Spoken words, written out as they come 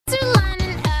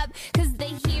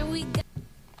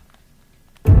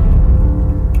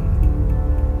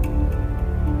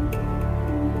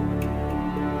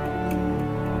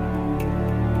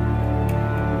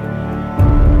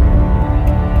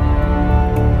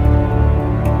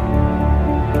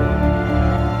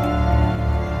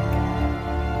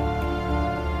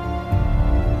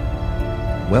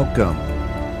Welcome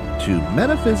to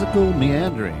Metaphysical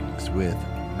Meanderings with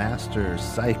Master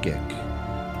Psychic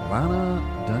Lana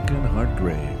Duncan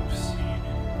Hargraves.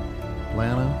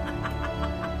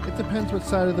 Lana, it depends what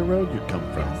side of the road you come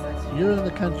from. You're in the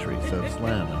country, so it's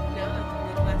Lana.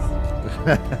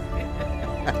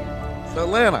 So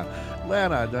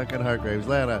Lana Duncan Hargraves.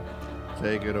 Lana,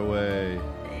 take it away.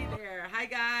 Hey there. Hi,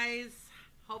 guys.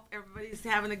 Hope everybody's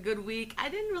having a good week. I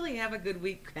didn't really have a good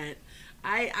week, Kent.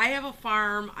 I have a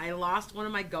farm. I lost one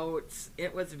of my goats.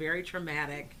 It was very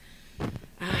traumatic.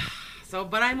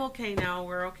 But I'm okay now.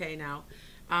 We're okay now.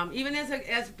 Even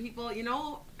as people, you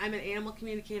know, I'm an animal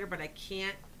communicator, but I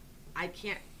can't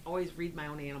always read my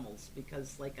own animals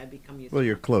because, like, I become used. Well,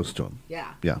 you're close to them.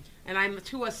 Yeah. Yeah. And I'm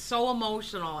so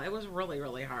emotional. It was really,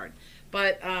 really hard.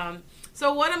 But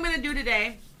so what I'm going to do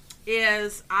today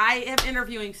is I am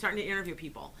starting to interview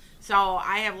people. So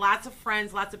I have lots of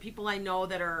friends, lots of people I know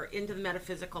that are into the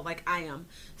metaphysical like I am.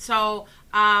 So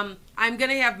I'm going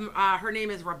to have, her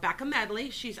name is Rebecca Medley.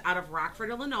 She's out of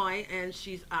Rockford, Illinois, and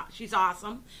she's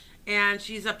awesome. And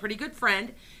she's a pretty good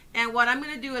friend. And what I'm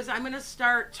going to do is I'm going to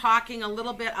start talking a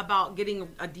little bit about getting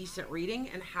a decent reading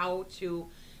and how to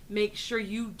make sure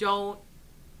you don't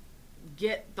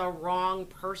get the wrong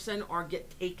person or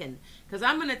get taken. Because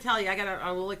I'm going to tell you, I got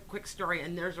a really quick story,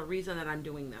 and there's a reason that I'm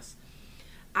doing this.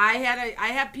 I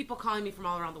have people calling me from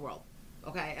all around the world,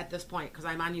 okay, at this point, because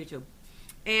I'm on YouTube.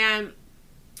 And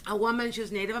a woman,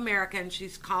 she's Native American,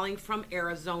 she's calling from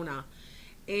Arizona.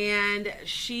 And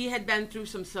she had been through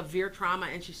some severe trauma,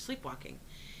 and she's sleepwalking.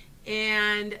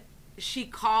 And she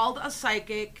called a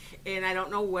psychic, and I don't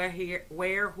know where,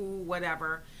 who,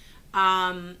 whatever,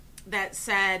 that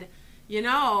said, you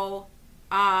know,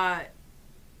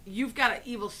 you've got an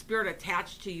evil spirit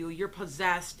attached to you. You're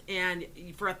possessed, and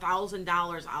for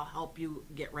 $1,000, I'll help you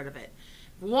get rid of it.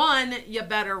 One, you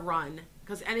better run,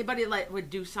 because anybody would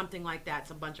do something like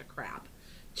that's a bunch of crap.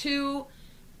 Two,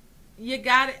 you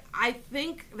got it. I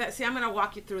think that, I'm going to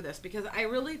walk you through this, because I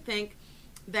really think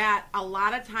that a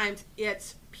lot of times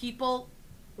it's people's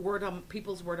word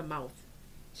of mouth,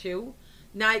 too.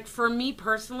 Now, for me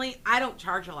personally, I don't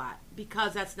charge a lot,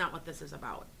 because that's not what this is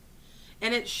about.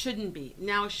 And it shouldn't be.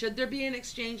 Now, should there be an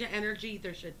exchange of energy?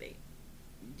 There should be.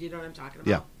 Do you know what I'm talking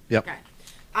about? Yeah. Yep. Okay.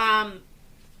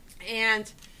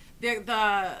 And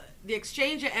the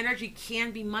exchange of energy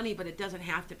can be money, but it doesn't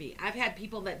have to be. I've had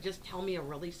people that just tell me a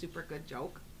really super good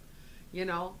joke. You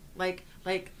know, like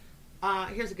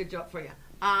here's a good joke for you.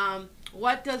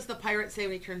 What does the pirate say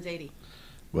when he turns 80?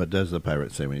 What does the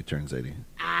pirate say when he turns 80?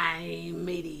 I'm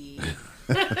 80.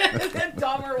 Is that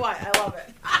dumb or what? I love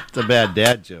it. It's a bad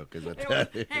dad joke, isn't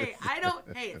it? Hey,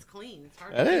 it's clean. It's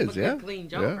hard to make a clean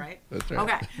joke, yeah, right? That's right.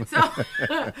 Okay,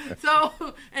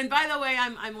 so, and by the way,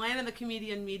 I'm Lana the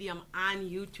Comedian Medium on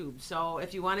YouTube. So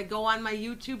if you want to go on my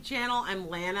YouTube channel, I'm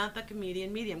Lana the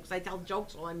Comedian Medium, because I tell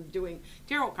jokes while I'm doing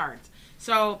tarot cards.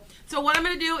 So what I'm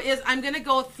going to do is I'm going to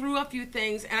go through a few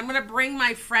things, and I'm going to bring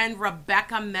my friend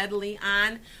Rebecca Medley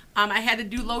on. I had to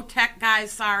do low tech,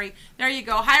 guys. Sorry. There you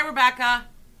go. Hi, Rebecca.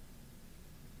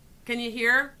 Can you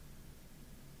hear?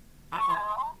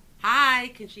 Hello? Hi.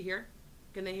 Can she hear?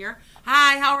 Can they hear?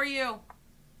 Hi. How are you?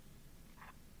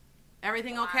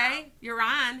 Everything okay? You're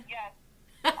on. Yes.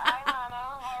 Hi,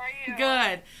 Lana. How are you?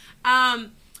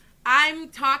 Good. I'm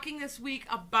talking this week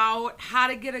about how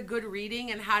to get a good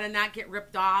reading and how to not get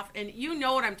ripped off. And you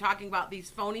know what I'm talking about, these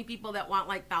phony people that want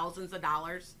like thousands of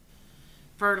dollars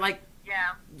for like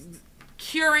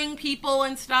curing people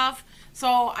and stuff.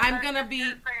 So I'm going to be...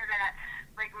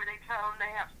 Like when they tell them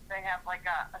they have like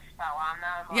a spell on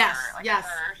them? Yes, or like yes, a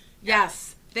curse?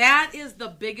 yes. That is the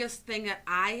biggest thing that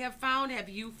I have found. Have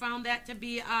you found that to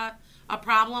be a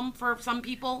problem for some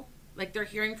people? Like they're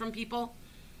hearing from people?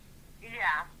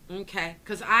 Yeah. Okay,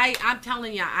 because I'm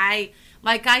telling you,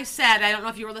 like I said, I don't know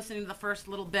if you were listening to the first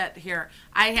little bit here.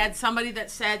 I had somebody that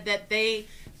said that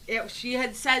she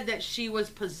had said that she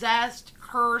was possessed,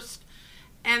 cursed,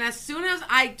 and as soon as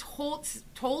I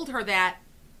told her that,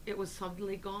 it was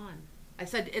suddenly gone. I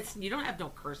said, you don't have no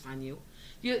curse on you.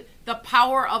 The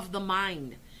power of the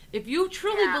mind. If you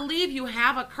truly believe you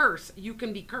have a curse, you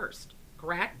can be cursed,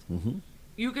 correct? Mm-hmm.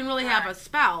 You can really have a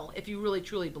spell if you really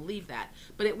truly believe that,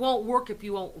 but it won't work if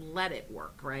you won't let it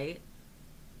work, right?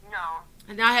 No.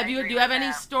 And now, do you have any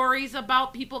that. stories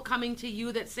about people coming to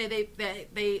you that say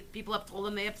they people have told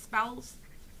them they have spells?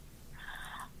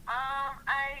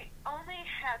 I only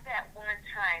had that one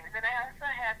time, and then I also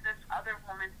had this other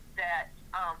woman that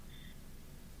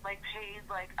paid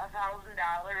like $1,000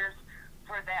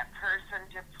 for that person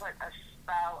to put a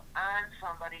spell on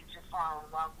somebody to fall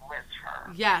in love with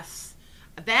her. Yes.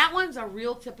 That one's a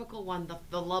real typical one,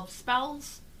 the love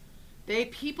spells.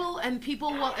 People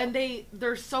will, and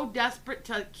they're so desperate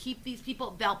to keep these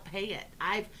people, they'll pay it.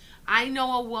 I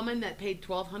know a woman that paid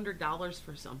 $1,200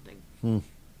 for something. Mm-hmm.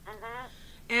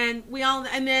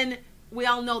 And then we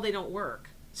all know they don't work.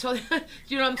 So do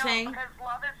you know what I'm saying? Because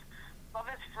love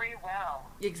is free will.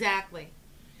 Exactly.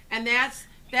 And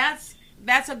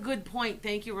that's a good point.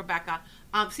 Thank you, Rebecca.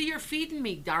 See, you're feeding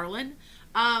me, darling.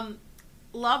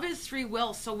 Love is free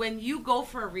will. So when you go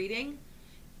for a reading,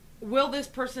 will this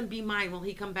person be mine? Will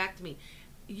he come back to me?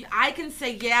 I can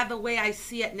say, yeah, the way I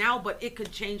see it now, but it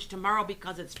could change tomorrow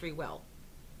because it's free will.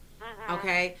 Mm-hmm.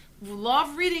 Okay?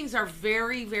 Love readings are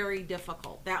very, very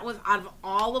difficult. That was, out of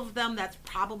all of them, that's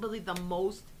probably the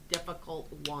most difficult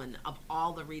one of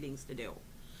all the readings to do.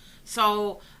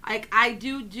 So I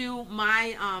do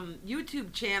my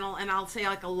YouTube channel, and I'll say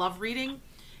like a love reading,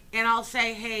 and I'll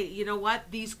say, hey, you know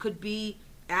what? These could be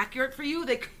accurate for you.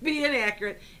 They could be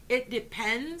inaccurate. It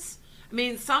depends. I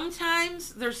mean,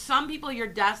 sometimes there's some people you're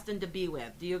destined to be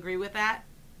with. Do you agree with that?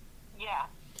 Yeah.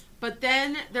 But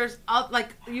then there's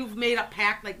like you've made a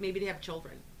pact, like maybe to have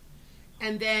children,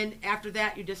 and then after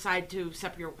that you decide to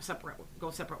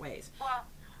go separate ways. Well,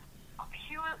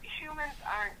 humans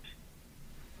aren't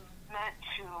meant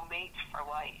to mate for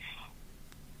life.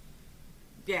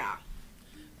 Yeah.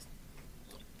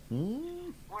 We're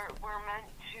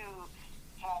meant to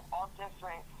have all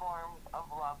different forms of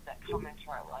love that come into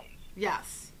our life.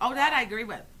 Yes. Oh, that I agree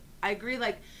with. I agree.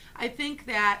 Like, I think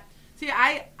that. See,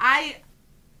 I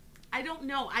don't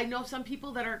know. I know some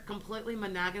people that are completely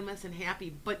monogamous and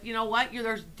happy, but you know what?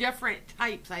 There's different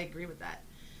types. I agree with that.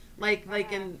 Like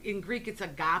in Greek, it's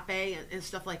agape and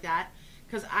stuff like that.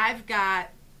 Because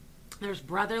there's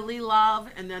brotherly love,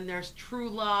 and then there's true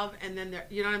love, and then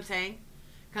you know what I'm saying?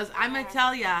 Because I'm gonna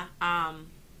tell you, I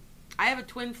have a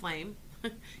twin flame.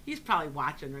 He's probably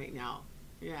watching right now.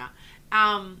 Yeah.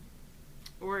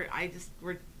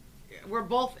 We're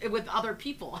both with other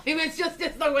people. I mean, it's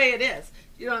the way it is.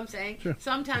 You know what I'm saying? Sure.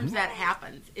 Sometimes that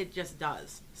happens. It just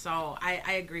does. So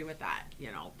I agree with that.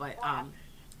 But I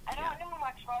don't know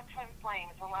much about twin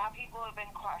flames. A lot of people have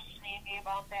been questioning me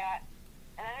about that,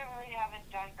 and I really haven't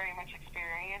done very much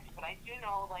experience. But I do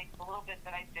know, like the little bit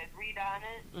that I did read on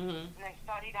it, and I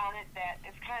studied on it, that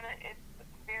it's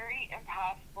very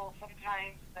impossible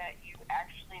sometimes that you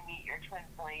actually meet your twin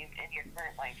flame in your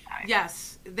current lifetime.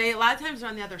 Yes, a lot of times they're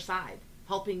on the other side,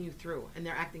 helping you through, and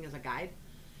they're acting as a guide.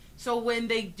 So when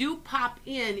they do pop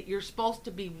in, you're supposed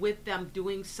to be with them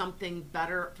doing something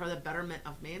better for the betterment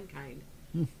of mankind.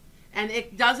 And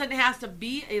it doesn't have to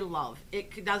be a love.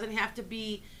 It doesn't have to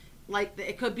be like,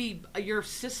 it could be your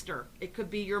sister. It could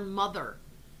be your mother.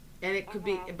 And it could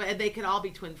be, but they could all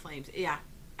be twin flames. Yeah.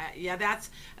 Yeah,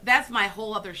 that's my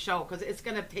whole other show, because it's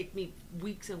going to take me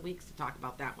weeks and weeks to talk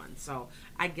about that one. So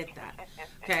I get that.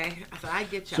 Okay, so I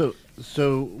get you.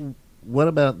 So what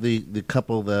about the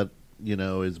couple that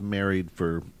is married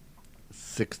for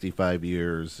 65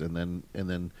 years, and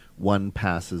then one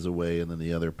passes away, and then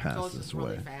the other passes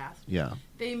away? Really fast. Yeah.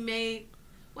 They may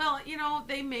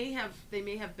have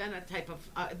been a type of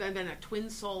been a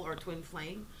twin soul or twin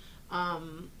flame.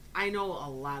 I know a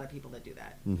lot of people that do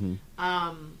that. Mm-hmm.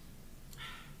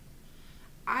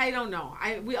 I don't know.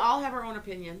 We all have our own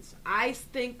opinions. I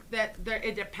think that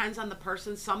it depends on the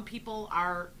person. Some people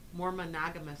are more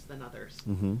monogamous than others.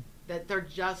 Mm-hmm. That they're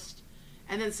just,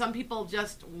 and then some people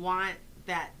just want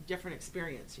that different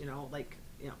experience.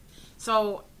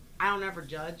 So I don't ever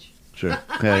judge. Sure.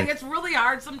 Like, it's really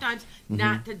hard sometimes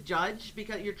not to judge,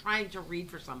 because you're trying to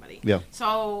read for somebody. Yeah.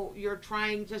 So you're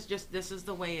trying to just this is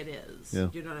the way it is. Yeah.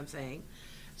 Do you know what I'm saying?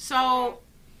 So,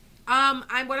 what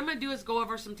I'm going to do is go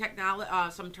over some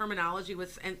terminology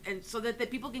and so that the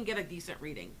people can get a decent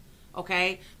reading.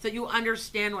 Okay, so you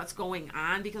understand what's going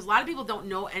on, because a lot of people don't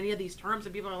know any of these terms,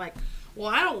 and people are like, "Well,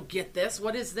 I don't get this.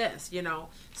 What is this?"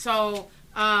 So.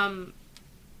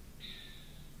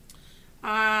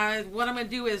 What I'm going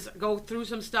to do is go through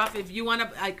some stuff. If you want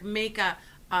to make a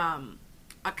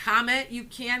comment, you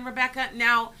can, Rebecca.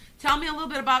 Now, tell me a little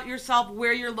bit about yourself,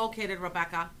 where you're located,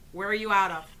 Rebecca. Where are you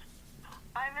out of?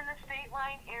 I'm in the state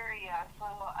line area, so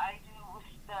I do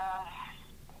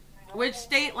the... Which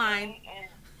state line?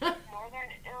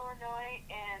 Northern Illinois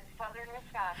and southern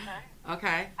Wisconsin.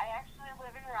 Okay. I actually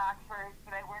live in Rockford,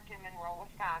 but I work in Monroe,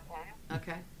 Wisconsin.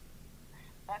 Okay.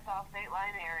 That's all state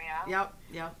line area.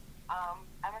 Yep.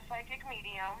 I'm a psychic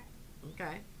medium.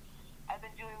 Okay. I've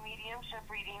been doing mediumship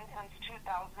reading since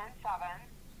 2007.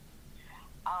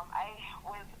 I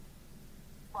was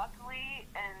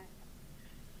luckily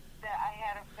that I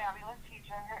had a fabulous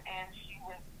teacher, and she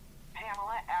was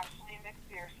Pamela Ashley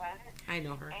McPherson. I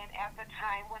know her. And at the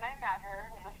time when I met her,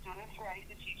 when the students were ready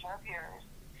to teach our peers,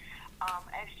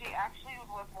 and she actually was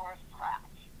with Morris Pratt.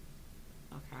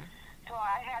 Okay. So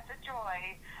I had the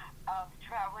joy of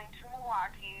traveling to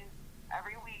Milwaukee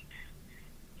every week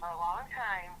for a long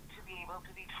time to be able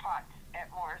to be taught at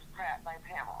Morris Pratt by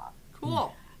Pamela.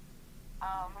 Cool.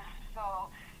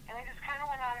 And I just kind of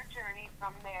went on a journey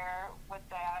from there with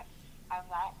that. I'm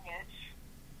not rich.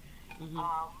 Mm-hmm.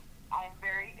 I'm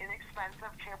very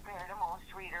inexpensive compared to most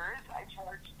readers. I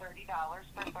charge $30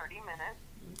 for 30 minutes.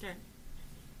 Okay.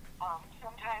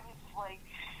 Sometimes I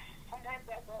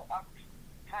go up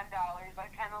 $10.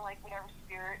 I kind of like whatever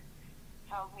spirit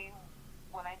tells me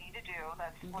what I need to do.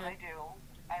 That's what I do.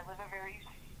 I live a very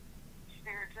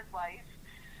spirited life,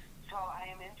 so I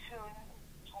am in tune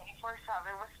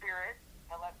 24/7 with spirit.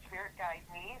 I let spirit guide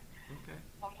me. Okay.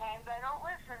 Sometimes I don't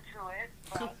listen to it,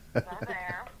 but they're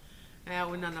there. Yeah,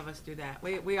 well, none of us do that.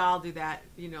 We all do that.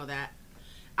 You know that.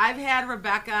 I've had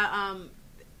Rebecca.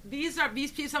 Some of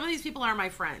these people are my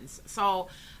friends. So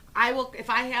I will, if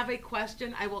I have a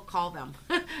question, I will call them,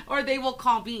 or they will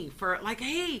call me for like,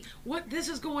 hey, this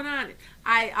is going on.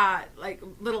 Like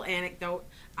little anecdote.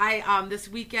 This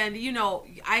weekend,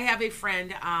 I have a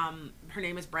friend. Her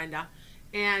name is Brenda.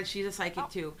 And she's a psychic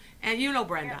too. And you know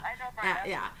Brenda. Yeah, I know Brenda.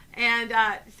 Yeah. And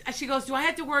she goes, do I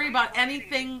have to worry about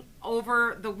anything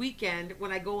over the weekend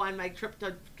when I go on my trip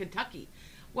to Kentucky?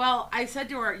 Well, I said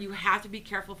to her, you have to be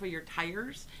careful for your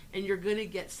tires and you're going to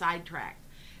get sidetracked.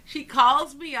 She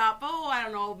calls me up, I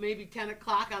don't know, maybe 10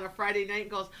 o'clock on a Friday night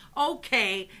and goes,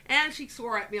 okay. And she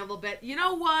swore at me a little bit. You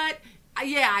know what?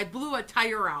 Yeah, I blew a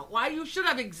tire out. Why, you should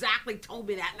have exactly told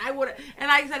me that. And I would have. And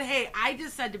I said, hey, I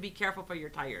just said to be careful for your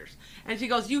tires. And she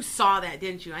goes, you saw that,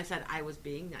 didn't you? I said, I was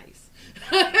being nice.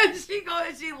 And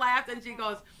she laughed and she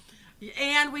goes,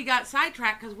 and we got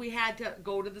sidetracked because we had to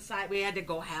go to the side. We had to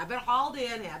go have it hauled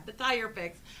in, have the tire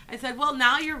fixed. I said, well,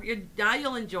 now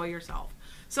you'll enjoy yourself.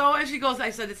 So, and she goes,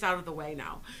 I said, it's out of the way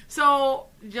now. So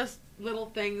just little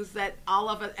things that all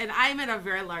of us, and I'm in a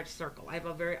very large circle.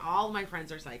 All of my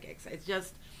friends are psychics. It's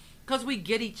just because we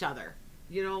get each other,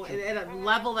 at a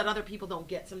level that other people don't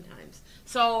get sometimes.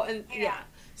 So, and yeah.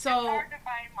 So it's hard to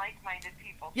find like-minded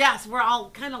people. Yes, we're all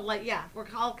kind of we're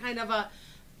all kind of a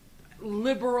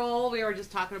liberal. We were just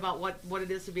talking about what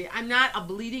it is to be. I'm not a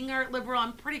bleeding heart liberal.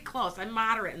 I'm pretty close. I'm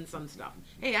moderate in some stuff.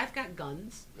 Hey, I've got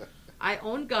guns. I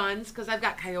own guns because I've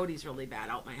got coyotes really bad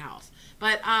out my house.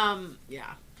 But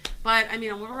yeah. But I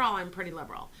mean, overall, I'm pretty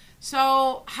liberal.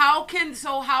 So how can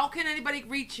anybody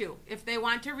reach you if they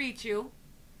want to reach you?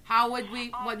 How would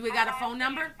we? We got a phone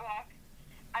number?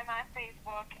 I'm on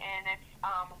Facebook, and it's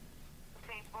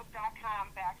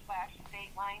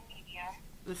facebook.com/Stateline Medium.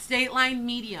 The Stateline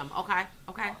Medium. Okay.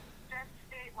 Just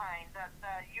Stateline.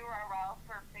 The URL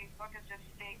for Facebook is just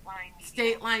Stateline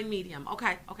Medium. Stateline Medium.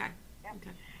 Okay. Yep. Okay.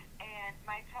 And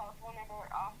my telephone number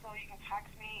also, you can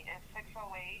text me, is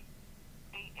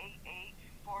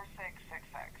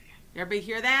 608-888-4666. Everybody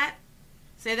hear that?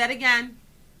 Say that again.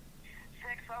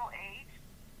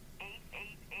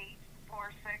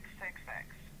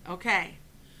 608-888-4666. Okay.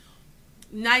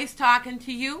 Nice talking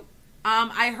to you.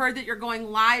 I heard that you're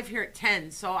going live here at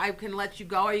 10, so I can let you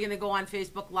go. Are you going to go on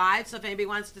Facebook Live? So if anybody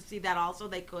wants to see that also,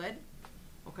 they could.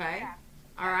 Okay. Yeah.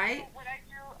 All right. So what I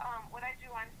do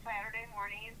on Saturday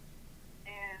mornings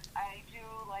is I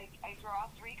draw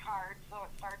 3 cards, so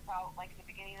it starts out like the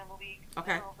beginning of the week,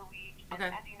 middle of the week, and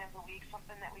ending of the week,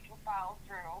 something that we can follow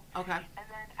through. Okay. And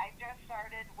then I just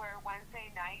started where Wednesday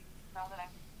night, now that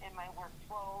I'm in my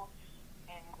workflow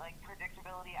and like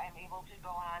predictability, I'm able to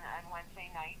go on Wednesday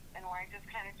night, and where I just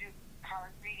kind of do card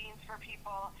readings for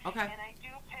people. Okay. And I do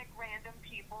pick random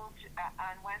people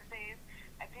on Wednesdays.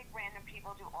 I pick random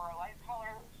people to oralize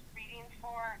color readings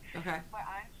for. Okay. But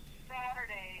on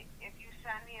Saturday, if you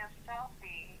send me a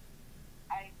selfie,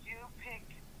 I do pick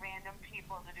random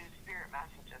people to do spirit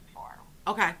messages for.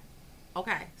 Okay.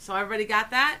 So everybody got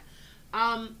that?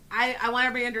 I want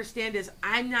everybody to understand is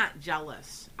I'm not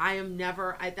jealous. I am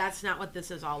never. That's not what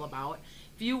this is all about.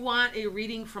 If you want a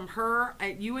reading from her,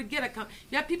 you would get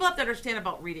people have to understand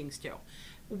about readings too.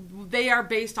 They are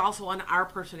based also on our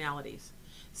personalities.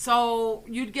 So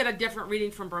you'd get a different reading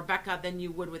from Rebecca than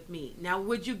you would with me. Now,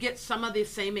 would you get some of the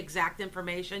same exact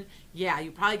information? Yeah,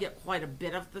 you probably get quite a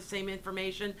bit of the same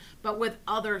information, but with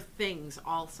other things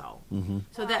also. Mm-hmm.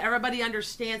 So that everybody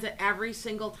understands that every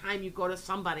single time you go to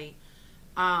somebody,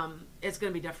 it's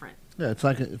going to be different. Yeah, it's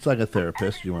like a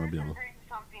therapist. You want to be able to bring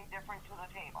something different to the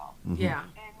table. Mm-hmm. Yeah.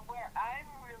 And where I'm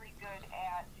really good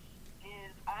at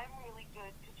is I'm really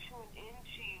good to tune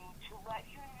into you to let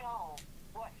you know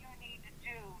what you need to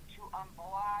do to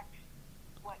unblock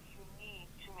what you need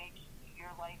to make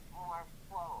your life more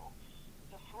flow.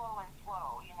 To flow and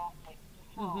flow, like to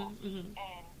flow. Mm-hmm, mm-hmm.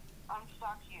 And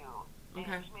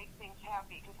Okay. and to make things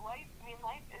happy. Because life, I mean,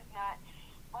 life is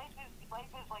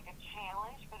like a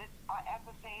challenge, but it's at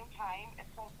the same time,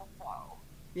 it's like a flow.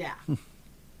 Yeah.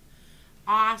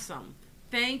 Awesome.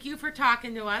 Thank you for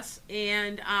talking to us.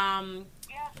 And Yeah,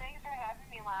 thanks for having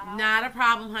me, Lana. not a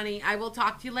problem, honey. I will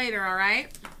talk to you later, all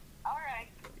right? All right.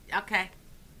 Okay.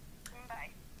 Bye.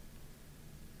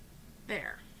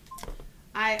 There.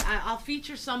 I'll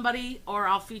feature somebody, or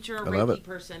I'll feature a I love Reiki it.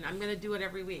 person. I'm gonna do it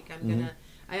every week.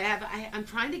 I'm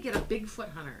trying to get a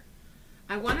Bigfoot hunter.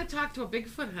 I want to talk to a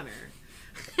Bigfoot hunter.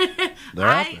 They're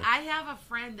out there. I have a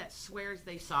friend that swears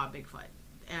they saw Bigfoot,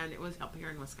 and it was up here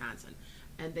in Wisconsin,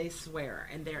 and they swear,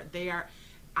 and they are.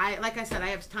 Like I said, I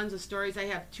have tons of stories. I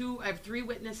have 3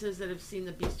 witnesses that have seen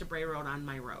the Beast of Bray Road on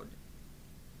my road.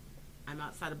 I'm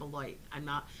outside of Beloit.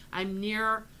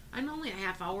 I'm only a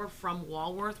half hour from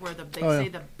Walworth, where they say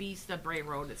the Beast of Bray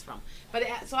Road is from. But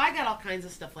so I got all kinds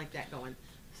of stuff like that going.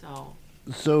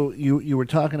 So you were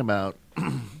talking about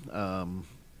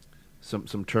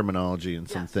some terminology and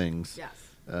some Yes. things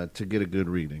Yes. to get a good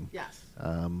reading. Yes.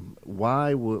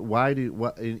 Why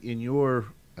in your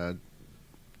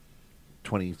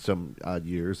 20 some odd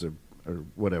years or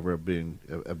whatever of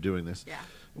doing this? Yeah.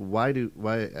 Why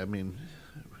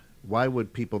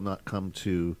would people not come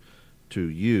to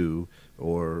you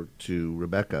or to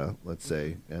Rebecca, let's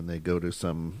say, and they go to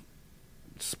some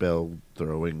spell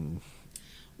throwing?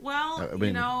 Well, I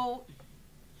mean-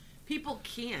 people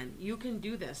can. You can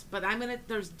do this, but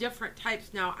there's different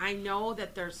types. Now, I know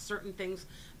that there's certain things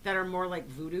that are more like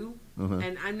voodoo,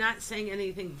 and I'm not saying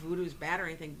anything voodoo is bad or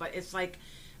anything, but it's like,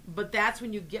 but that's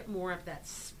when you get more of that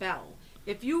spell.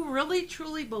 If you really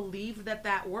truly believe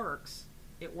that works,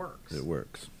 it works. It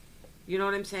works. You know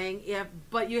what I'm saying?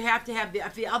 But you have to have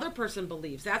if the other person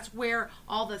believes. That's where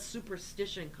all the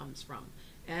superstition comes from,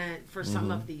 and for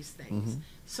some of these things.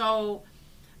 So,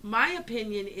 my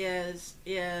opinion is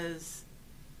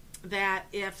that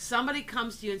if somebody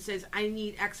comes to you and says, "I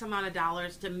need X amount of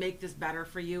dollars to make this better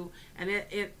for you," and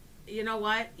it you know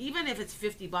what? Even if it's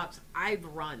 $50, I'd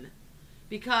run,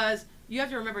 because you have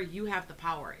to remember you have the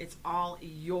power. It's all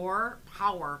your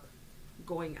power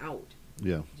going out.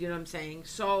 Yeah. You know what I'm saying?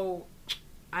 So,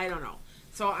 I don't know.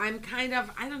 So I'm kind of,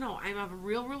 I don't know. I'm a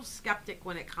real skeptic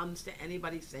when it comes to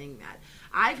anybody saying that.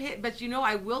 But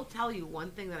I will tell you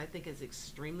one thing that I think is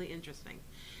extremely interesting.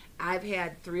 I've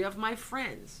had 3 of my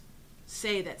friends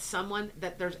say that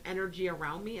there's energy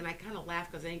around me, and I kind of laugh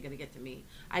because they ain't going to get to me.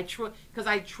 Because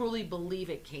I truly believe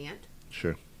it can't.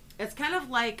 Sure. It's kind of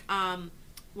like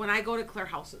when I go to clear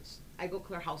houses. I go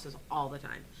clear houses all the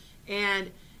time.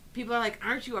 And people are like,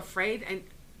 "Aren't you afraid?" And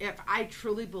if I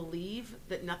truly believe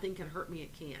that nothing can hurt me,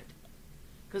 it can't.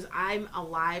 Because I'm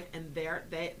alive, and you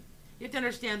have to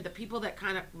understand, the people that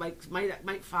kind of like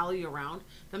might follow you around,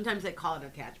 sometimes they call it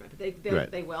attachment, but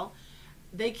Right. they will.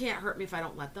 They can't hurt me if I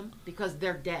don't let them, because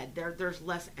they're dead. There's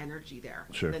less energy there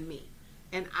Sure. than me.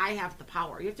 And I have the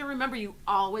power. You have to remember, you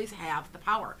always have the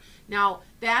power. Now,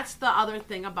 that's the other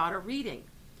thing about a reading,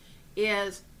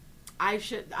 is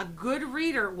a good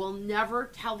reader will never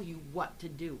tell you what to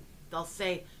do. They'll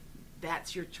say,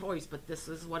 "That's your choice, but this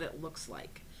is what it looks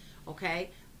like."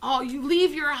 Okay? "Oh, you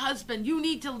leave your husband. You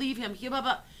need to leave him." Blah,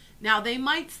 blah. Now, they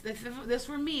might, if this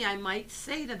were me, I might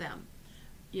say to them,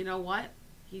 "You know what?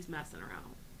 He's messing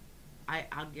around.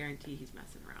 I'll guarantee he's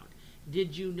messing around."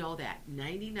 Did you know that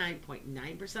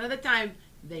 99.9% of the time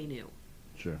they knew?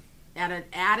 Sure.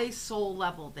 At a soul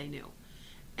level, they knew.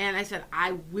 And I said,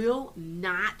 I will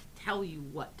not tell you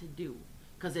what to do,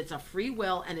 because it's a free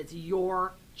will and it's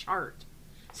your chart.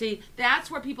 See, that's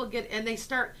where people get, and they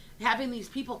start having these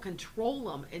people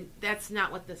control them, and that's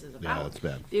not what this is about. Yeah, that's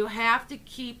bad. You have to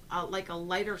keep a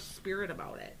lighter spirit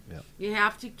about it. Yeah. You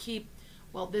have to keep,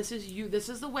 well, this is you. This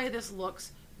is the way this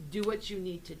looks. Do what you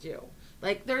need to do.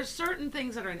 Like, there's certain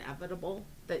things that are inevitable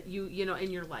that you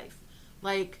in your life.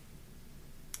 Like,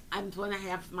 I'm gonna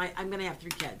have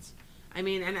 3 kids. I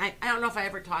mean, and I don't know if I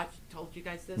ever told you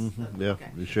guys this. Yeah,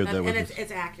 you shared that with us. And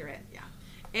it's accurate, yeah.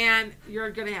 And you're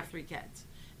gonna have 3 kids.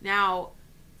 Now,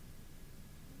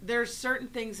 there's certain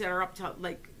things that are up to,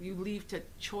 like, you leave to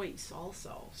choice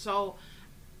also. So,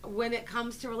 when it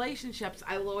comes to relationships,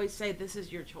 I will always say, this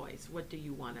is your choice. What do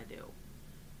you want to do?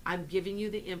 I'm giving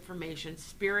you the information.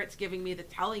 Spirit's giving me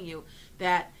telling you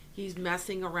that he's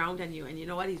messing around on you. And you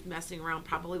know what? He's messing around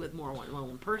probably with more than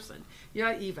one person.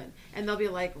 Even. And they'll be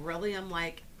like, "Really?" I'm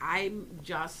like,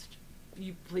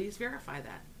 you please verify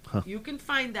that. Huh. You can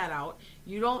find that out.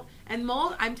 You don't, and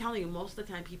I'm telling you, most of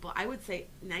the time people, I would say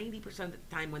 90% of the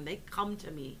time when they come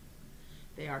to me,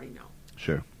 they already know.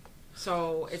 Sure.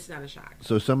 So it's not a shock.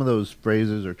 So some of those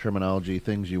phrases or terminology,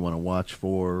 things you want to watch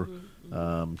for,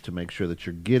 to make sure that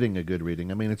you're getting a good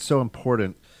reading. I mean, it's so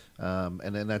important.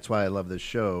 And then that's why I love this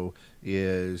show.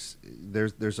 Is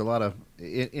there's a lot of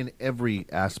in every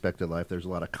aspect of life. There's a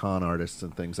lot of con artists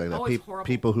and things like that. Oh, it's horrible.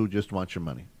 People who just want your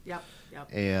money. Yep.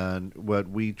 And what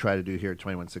we try to do here at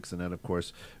 21.6 and Net, of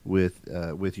course,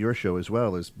 with your show as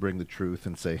well, is bring the truth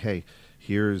and say, hey,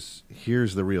 here's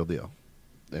the real deal.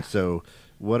 So,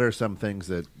 what are some things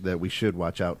that we should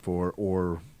watch out for,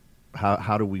 or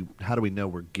how do we know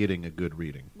we're getting a good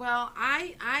reading? Well,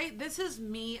 I this is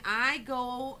me. I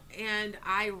go and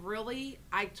I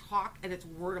talk, and it's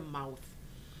word of mouth.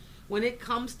 When it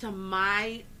comes to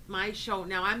my show,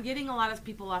 now I'm getting a lot of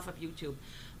people off of YouTube,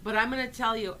 but I'm going to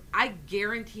tell you, I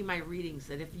guarantee my readings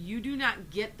that if you do not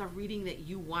get the reading that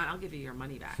you want, I'll give you your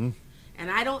money back. And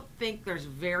I don't think there's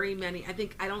very many.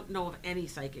 I don't know of any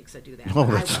psychics that do that. Oh,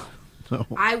 but no.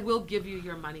 I will give you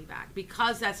your money back,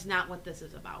 because that's not what this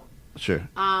is about. Sure.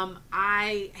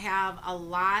 I have a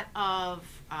lot of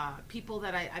people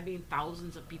that I mean,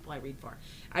 thousands of people I read for.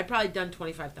 I've probably done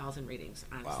 25,000 readings,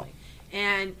 honestly. Wow.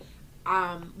 And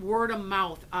word of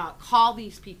mouth, call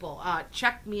these people,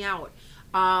 check me out.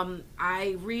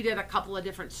 I read at a couple of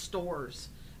different stores.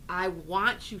 I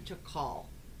want you to call.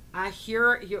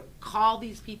 Call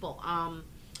these people.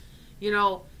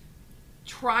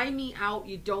 Try me out.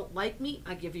 You don't like me,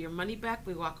 I give you your money back.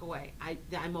 We walk away.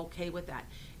 I'm okay with that.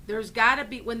 There's got to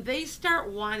be, when they start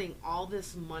wanting all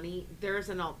this money, there's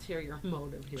an ulterior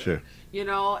motive here. Sure.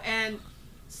 And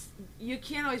you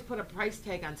can't always put a price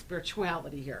tag on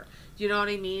spirituality here. Do you know what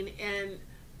I mean? And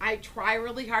I try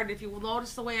really hard. If you will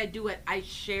notice the way I do it, I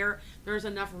share. There's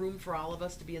enough room for all of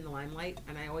us to be in the limelight,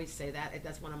 and I always say that.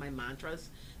 That's one of my mantras.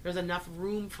 There's enough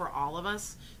room for all of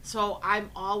us. So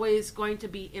I'm always going to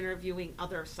be interviewing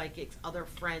other psychics, other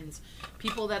friends,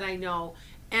 people that I know.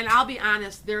 And I'll be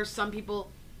honest, there's some people,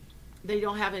 they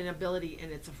don't have an ability,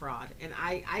 and it's a fraud. And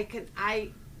I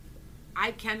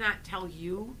cannot tell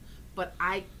you, but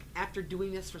after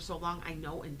doing this for so long, I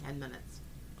know in 10 minutes.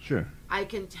 Sure. I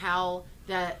can tell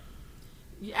that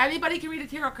anybody can read a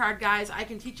tarot card, guys. I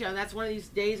can teach you, and that's one of these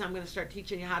days I'm going to start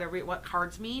teaching you how to read what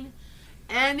cards mean.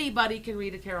 Anybody can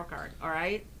read a tarot card, all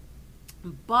right?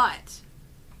 But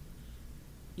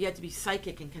you have to be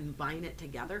psychic and combine it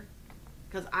together.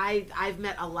 Because I've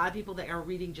met a lot of people that are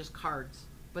reading just cards,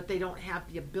 but they don't have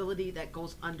the ability that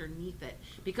goes underneath it.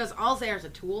 Because all there is a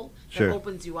tool that Sure.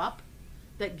 opens you up,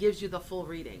 that gives you the full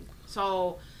reading.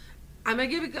 So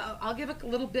I'll give a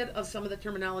little bit of some of the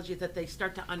terminology that they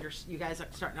start to you guys are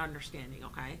starting understanding,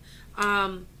 okay?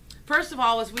 First of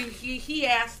all, he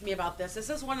asked me about this. This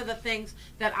is one of the things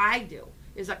that I do,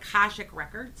 is Akashic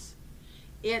Records.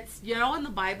 It's, in the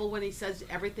Bible when he says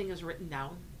everything is written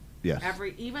down. Yes.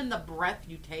 Even the breath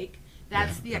you take,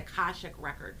 that's the Akashic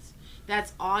Records.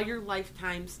 That's all your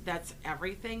lifetimes. That's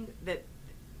everything,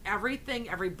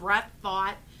 every breath,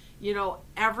 thought,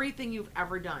 everything you've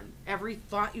ever done, every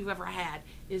thought you've ever had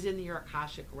is in your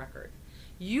Akashic Record.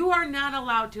 You are not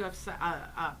allowed to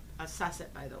assess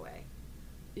it, by the way.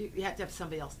 You have to have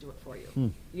somebody else do it for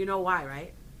you. You know why,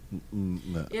 right?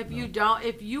 No,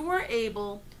 If you were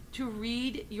able to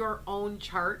read your own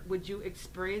chart, would you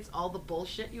experience all the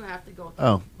bullshit you have to go through?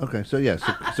 Oh, okay. So yeah,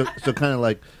 so kind of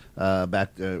like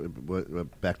Back to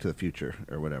the Future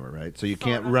or whatever, right? So you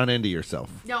can't run into yourself.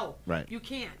 No, right? You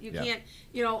can't. You can't.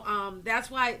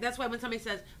 That's why when somebody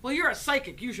says, "Well, you're a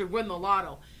psychic, you should win the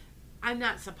lotto," I'm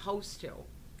not supposed to.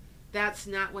 That's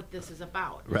not what this is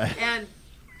about. Right.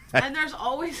 And there's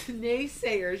always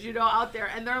naysayers, out there,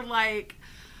 and they're like,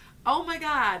 "Oh my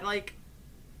God, like,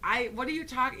 what are you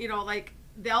talking?" Like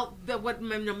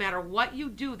no matter what you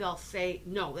do, they'll say,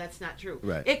 "No, that's not true."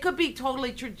 Right. It could be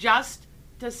totally true, just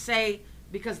to say,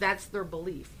 because that's their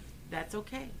belief. That's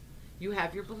okay. You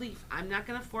have your belief. I'm not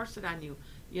going to force it on you,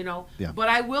 Yeah. But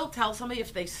I will tell somebody,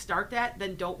 if they start that,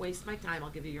 then don't waste my time.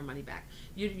 I'll give you your money back.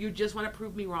 You just want to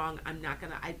prove me wrong. I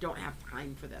don't have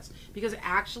time for this, because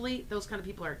actually those kind of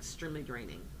people are extremely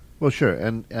draining. Well, sure.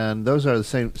 And those are the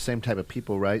same type of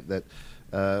people, right, that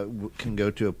can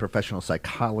go to a professional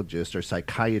psychologist or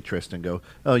psychiatrist and go,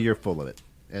 "Oh, you're full of it."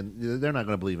 And they're not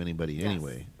going to believe anybody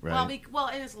anyway, right? Well,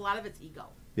 and it's a lot of it's ego.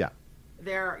 Yeah.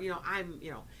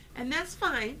 And that's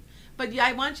fine. But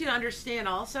I want you to understand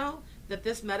also that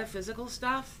this metaphysical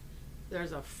stuff,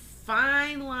 there's a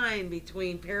fine line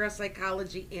between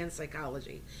parapsychology and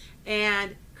psychology.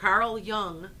 And Carl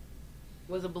Jung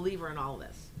was a believer in all of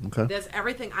this. Okay. There's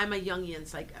everything. I'm a Jungian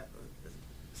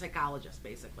psychologist,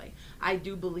 basically. I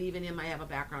do believe in him. I have a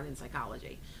background in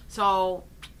psychology. So,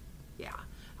 yeah.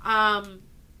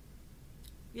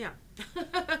 Yeah.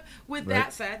 With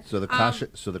that said, so the Akashic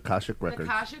Records. The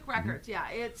Akashic Records, yeah.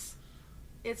 It's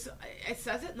it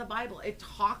says it in the Bible. It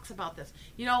talks about this.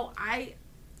 You know,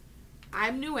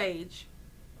 I'm New Age,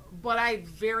 but I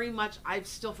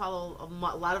still follow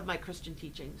a lot of my Christian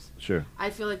teachings. Sure. I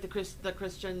feel like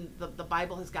the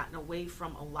Bible has gotten away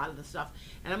from a lot of the stuff.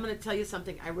 And I'm going to tell you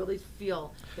something. I really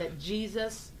feel that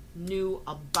Jesus knew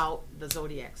about the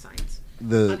zodiac signs,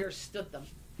 understood them.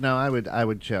 No, I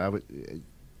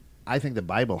think the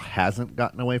Bible hasn't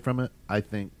gotten away from it. I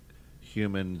think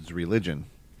humans' religion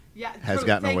has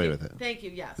gotten away with it. Thank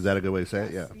you, yes. Is that a good way to say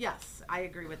it? Yeah. Yes, I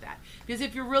agree with that. Because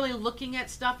if you're really looking at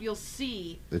stuff, you'll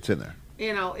see... It's in there.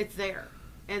 You know, it's there.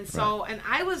 And so, and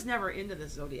I was never into the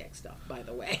zodiac stuff, by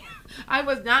the way. I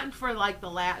was not for like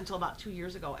until about 2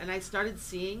 years ago. And I started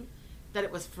seeing that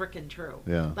it was freaking true.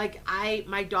 Yeah. Like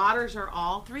my daughters are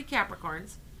all 3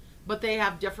 Capricorns, but they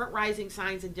have different rising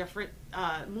signs and different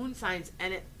moon signs,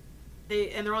 and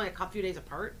they're only a few days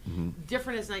apart. Mm-hmm.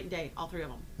 Different as night and day, all 3 of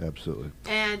them. Absolutely.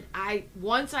 And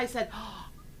once I said, oh,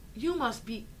 you must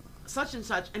be such and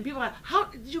such, and people are like, how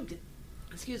did you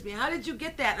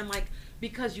get that? And I'm like,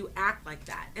 because you act like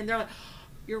that. And they're like, oh,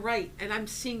 you're right. And I'm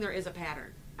seeing there is a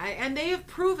pattern. And they have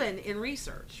proven in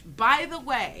research, by the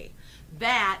way,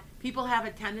 that people have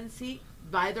a tendency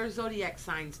by their zodiac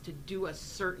signs to do a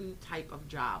certain type of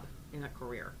job in a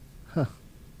career. Huh.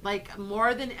 Like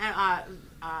more than well,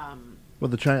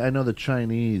 I know the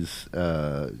Chinese,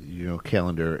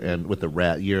 calendar, and with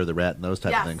the year of the rat and those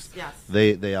type of things. Yes.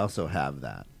 They also have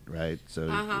that, right? So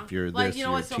if you're like, this, you know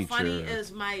you're what's a so teacher. funny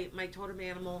is my totem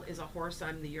animal is a horse.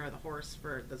 I'm the year of the horse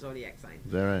for the zodiac sign.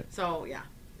 Is that right? So yeah,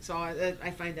 so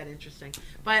I find that interesting.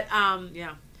 But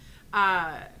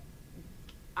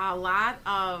a lot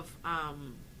of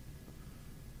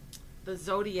the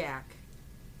zodiac,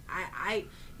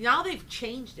 now they've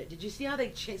changed it. Did you see how they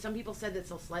changed? Some people said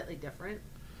it's a slightly different.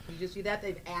 Did you see that?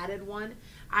 They've added one.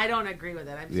 I don't agree with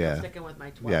it. I'm still sticking with my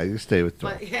 12. Yeah, you stay with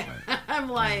 12. But yeah, I'm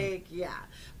like, yeah.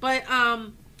 But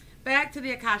back to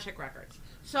the Akashic Records.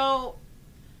 So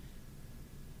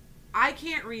I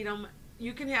can't read them.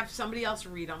 You can have somebody else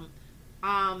read them.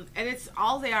 And it's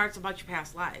about your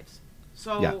past lives.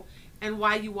 So, and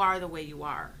why you are the way you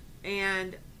are.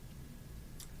 And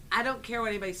I don't care what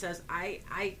anybody says.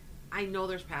 I know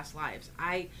there's past lives.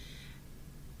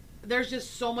 There's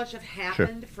just so much have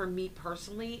happened for me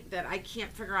personally that I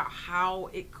can't figure out how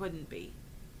it couldn't be.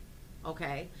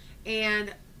 Okay?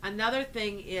 And another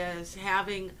thing is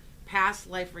having past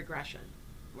life regression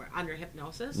under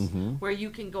hypnosis, where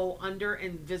you can go under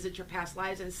and visit your past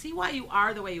lives and see why you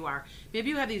are the way you are. Maybe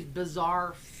you have these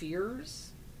bizarre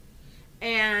fears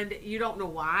and you don't know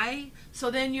why. So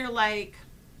then you're like,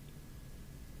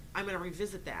 I'm going to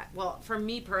revisit that. Well, for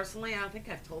me personally, I don't think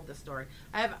I've told this story.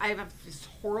 I have this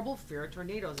horrible fear of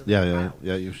tornadoes. Yeah,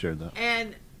 you've shared that.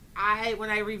 And when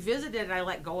I revisited it, I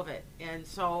let go of it, and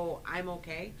so I'm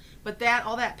okay. But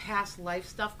all that past life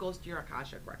stuff goes to your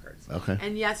Akashic Records. Okay.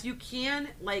 And yes, you can.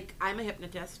 Like, I'm a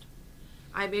hypnotist.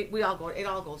 It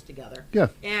all goes together. Yeah.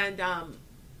 And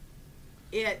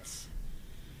it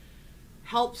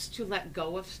helps to let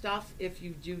go of stuff if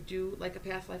you do like a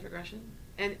past life regression.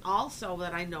 And also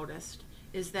that I noticed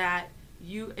is that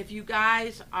if you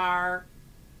guys are,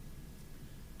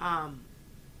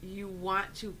 you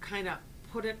want to kind of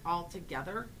put it all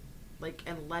together, like,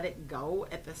 and let it go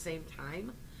at the same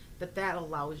time, that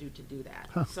allows you to do that.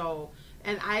 Huh. So,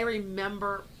 and I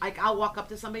remember, like, I'll walk up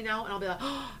to somebody now and I'll be like,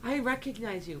 oh, I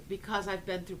recognize you because I've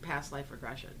been through past life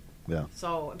regression. Yeah.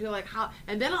 So, people like, how?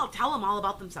 And then I'll tell them all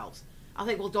about themselves. I'll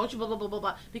think, well, don't you blah, blah, blah, blah,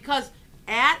 blah. Because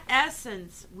at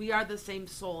essence, we are the same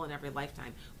soul in every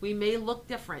lifetime. We may look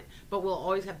different, but we'll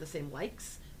always have the same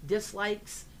likes,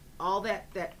 dislikes, all that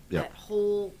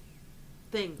whole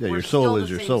thing. Yeah, your soul is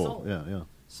your soul. Yeah.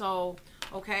 So,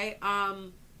 okay,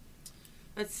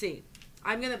 let's see.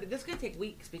 This is gonna take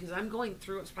weeks because I'm going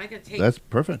through. It's probably gonna take. That's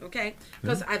perfect. Okay,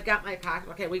 because I've got my Akashic.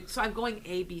 Okay, so I'm going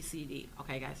A, B, C, D.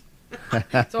 Okay, guys.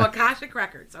 So Akashic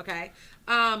Records. Okay,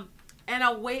 and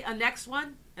a next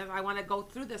one. And I want to go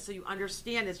through this so you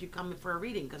understand as you come for a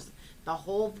reading, because the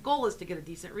whole goal is to get a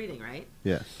decent reading, right?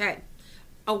 Yes. Okay.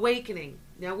 Awakening.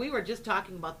 Now, we were just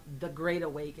talking about the Great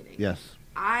Awakening. Yes.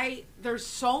 There's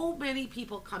so many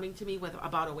people coming to me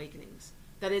about awakenings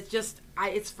that it's just,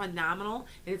 it's phenomenal,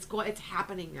 and it's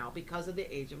happening now because of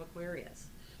the age of Aquarius.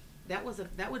 That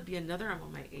would be another one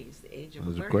of my A's, the age of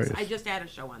Aquarius. I just had a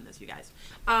show on this, you guys.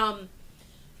 And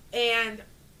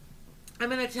I'm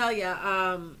going to tell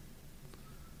you,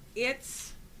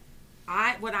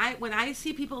 when I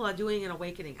see people are doing an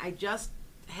awakening, I just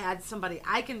had somebody.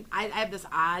 I have this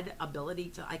odd ability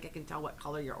to, like, I can tell what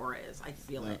color your aura is. I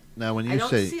feel it. Now, when you I don't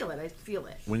feel it, I feel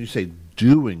it. When you say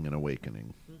doing an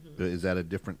awakening, is that a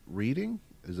different reading?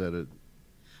 Is that a?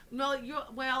 No,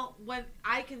 when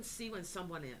I can see when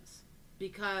someone is,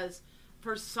 because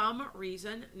for some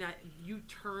reason now you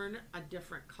turn a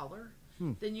different color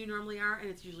than you normally are, and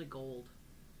it's usually gold.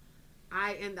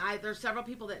 There's several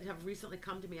people that have recently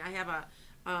come to me. I have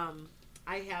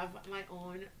my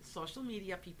own social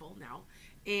media people now,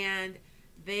 and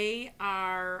they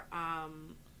are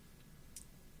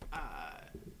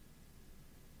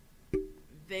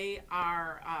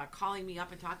calling me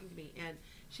up and talking to me. And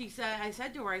I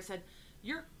said to her, I said,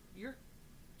 your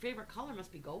favorite color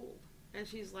must be gold. And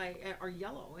she's like, or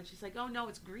yellow. And she's like, oh no,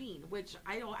 it's green, which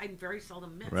I very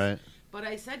seldom miss. Right. But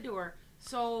I said to her,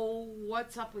 so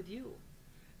what's up with you?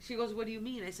 She goes, what do you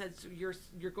mean? I said, so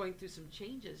you're going through some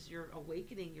changes. You're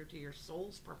awakening to your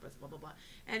soul's purpose, blah, blah, blah.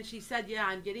 And she said, yeah,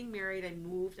 I'm getting married. I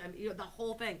moved. The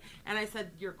whole thing. And I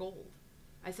said, you're gold.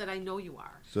 I said, I know you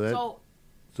are. So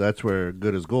that's where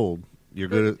good as gold. You're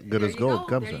good as gold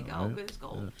comes There you out, go. right? Good as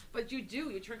gold. Yeah. But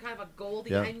you turn kind of a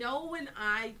goldy. Yeah. I know when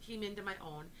I came into my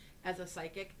own as a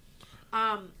psychic,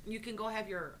 you can go have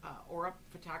your aura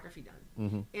photography done.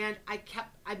 Mm-hmm. And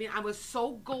I was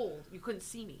so gold, you couldn't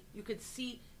see me. You could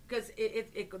see, because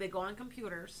they go on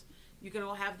computers. You can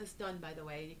go have this done, by the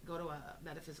way. You can go to a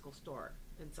metaphysical store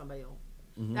and somebody will.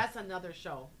 Mm-hmm. That's another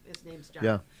show. His name's John.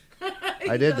 Yeah.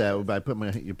 I did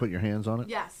that. You put your hands on it?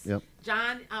 Yes. Yep.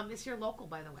 John is here local,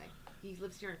 by the way. He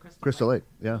lives here in Crystal Lake.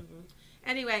 Yeah. Mm-hmm.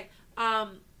 Anyway,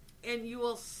 and you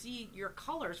will see your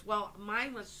colors. Well,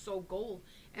 mine was so gold,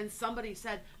 and somebody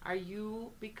said, are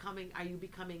you coming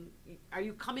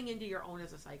into your own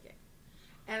as a psychic?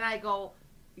 And I go,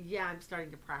 yeah, I'm starting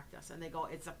to practice. And they go,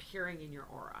 it's appearing in your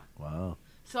aura. Wow.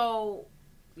 So,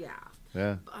 yeah.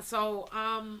 Yeah. So,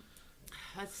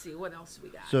 let's see, what else we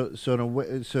got?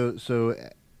 So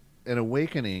an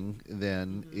awakening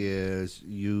then is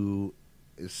you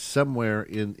somewhere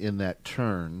in that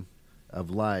turn of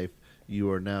life,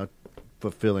 you are now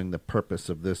fulfilling the purpose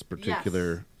of this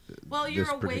particular. Yes. Well, you're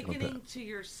this particular awakening to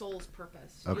your soul's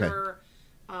purpose. Okay.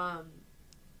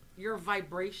 Your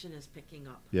vibration is picking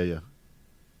up. Yeah, yeah.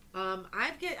 I'm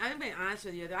being honest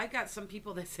with you. I got some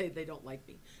people that say they don't like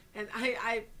me, and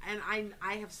I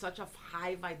have such a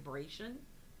high vibration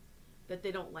that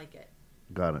they don't like it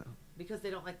Got it. because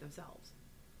they don't like themselves.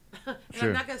 And Sure.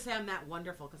 I'm not going to say I'm that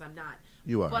wonderful because I'm not.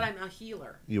 You are. But I'm a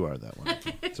healer. You are that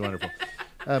wonderful. It's wonderful.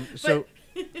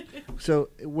 So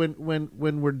when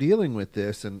we're dealing with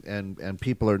this and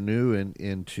people are new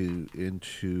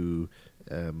into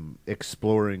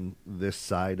exploring this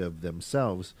side of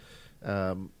themselves,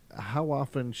 how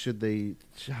often should they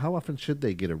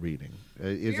get a reading?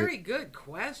 Very good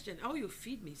question. Oh, you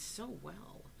feed me so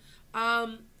well.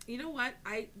 You know what?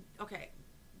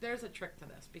 There's a trick to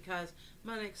this because I'm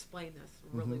going to explain this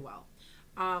really well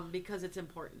because it's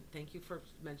important. Thank you for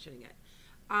mentioning it.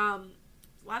 A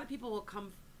lot of people will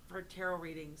come for tarot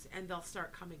readings and they'll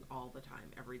start coming all the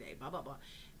time, every day, blah, blah, blah.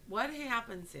 What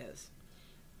happens is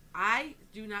I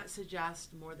do not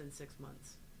suggest more than 6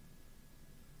 months.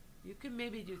 You can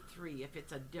maybe do 3 if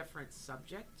it's a different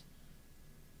subject.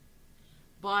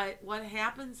 But what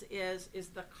happens is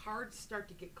the cards start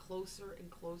to get closer and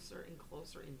closer and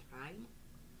closer in time.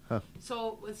 Huh.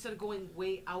 So instead of going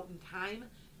way out in time,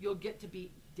 you'll get to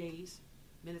be days,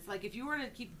 minutes. Like if you were to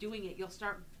keep doing it, you'll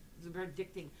start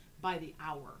predicting by the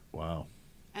hour. Wow.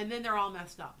 And then they're all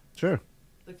messed up. Sure.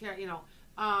 Like,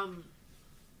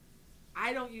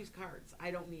 I don't use cards.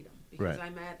 I don't need them because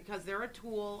because they're a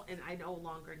tool, and I no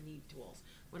longer need tools.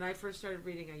 When I first started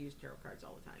reading, I used tarot cards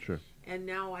all the time. Sure. And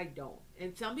now I don't.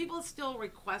 And some people still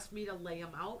request me to lay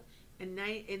them out, and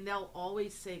they'll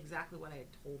always say exactly what I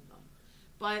had told them.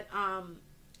 But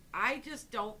I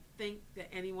just don't think that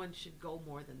anyone should go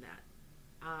more than that.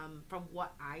 From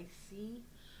what I see,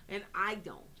 and I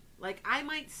don't. Like I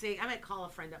might call a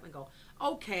friend up and go,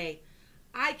 okay,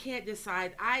 I can't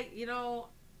decide. I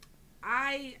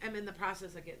am in the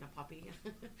process of getting a puppy,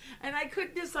 and I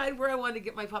couldn't decide where I wanted to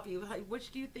get my puppy.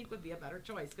 Which do you think would be a better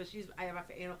choice? Because I have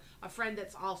a friend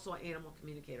that's also an animal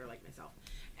communicator like myself,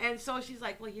 and so she's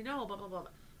like, well, blah blah blah.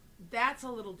 That's a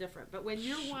little different. But when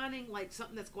you're wanting like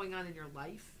something that's going on in your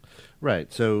life,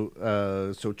 right?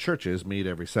 So churches meet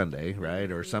every Sunday,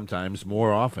 right? Or sometimes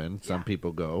more often. Some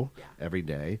people go every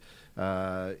day.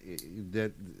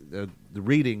 The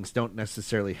readings don't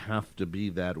necessarily have to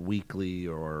be that weekly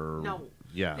or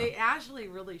they actually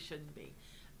really shouldn't be.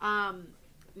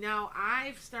 Now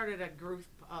I've started a group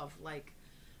of like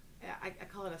I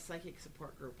call it a psychic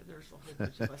support group, and there's a whole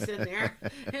bunch of us in there,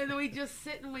 and we just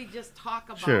sit and we just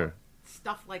talk about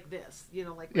stuff like this,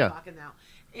 like we're talking now,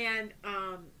 and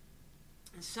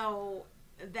so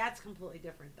that's completely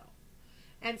different though.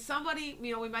 And somebody,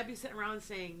 we might be sitting around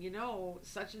saying,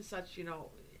 such and such,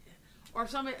 or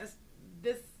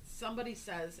somebody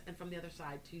says, and from the other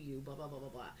side to you, blah blah blah blah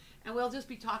blah, and we'll just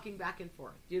be talking back and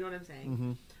forth. Do you know what I'm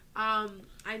saying?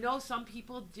 I know some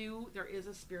people do. There is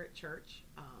a spirit church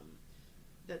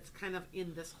that's kind of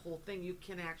in this whole thing. You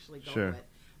can actually go Sure. to it,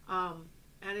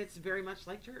 and it's very much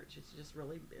like church. It's just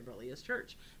it really is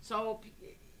church. So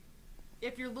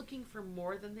if you're looking for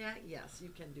more than that, yes, you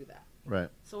can do that. Right.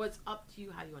 So it's up to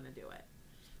you how you want to do it.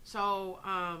 So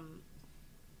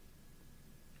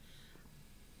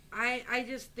I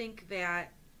just think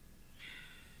that.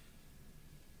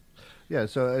 Yeah,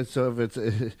 so if it's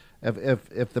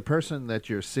if the person that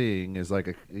you're seeing is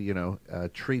like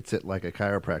treats it like a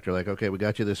chiropractor, like, okay, we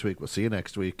got you this week, we'll see you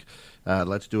next week,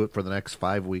 let's do it for the next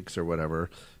 5 weeks or whatever,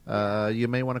 you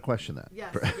may want to question that.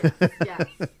 Yes, yes.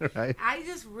 Right? I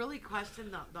just really question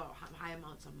the high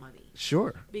amounts of money.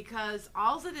 Sure. Because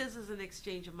all it is an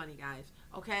exchange of money, guys.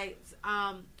 Okay,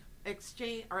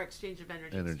 exchange of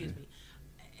energy. Excuse me.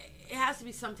 It has to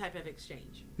be some type of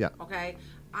exchange. Yeah. Okay.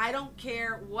 I don't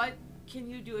care what can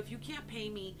you do. If you can't pay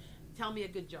me, tell me a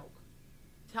good joke.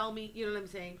 Tell me, you know what I'm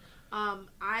saying?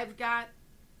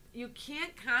 You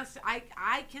can't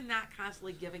I cannot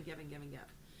constantly give and give and give and give.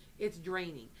 It's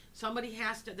draining.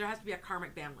 There has to be a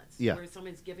karmic balance. Yeah. Where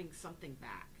someone's giving something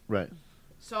back. Right.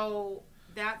 So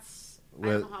I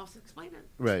don't know how else to explain it.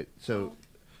 Right. So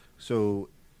as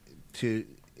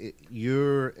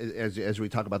we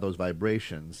talk about those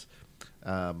vibrations,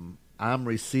 I'm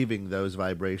receiving those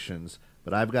vibrations,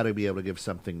 but I've got to be able to give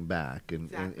something back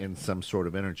in some sort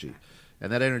of energy. And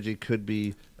that energy could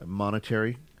be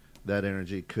monetary. That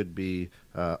energy could be,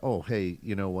 hey,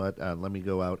 you know what? Let me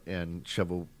go out and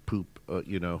shovel poop, out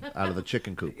of the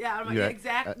chicken coop. Yeah, I'm like,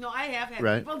 exactly. No, I have had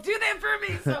right? people do that for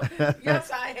me. So yes,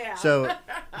 I have.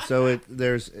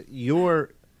 There's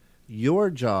your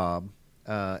job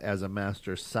as a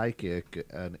master psychic,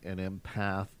 an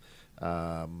empath,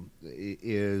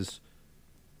 is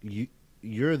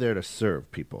you're there to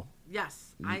serve people.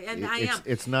 Yes, I am.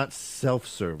 It's not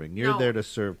self-serving. You're there to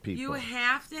serve people. You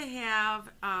have to have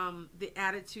the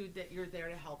attitude that you're there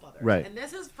to help others. Right. And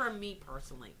this is for me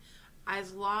personally.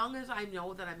 As long as I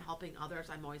know that I'm helping others,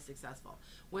 I'm always successful.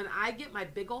 When I get my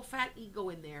big old fat ego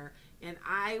in there and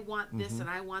I want this and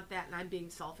I want that and I'm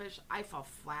being selfish, I fall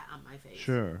flat on my face.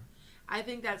 Sure. I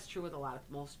think that's true with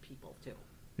most people too.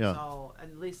 Yeah. So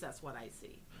at least that's what I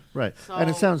see. Right. So, and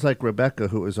it sounds like Rebecca,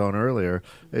 who was on earlier,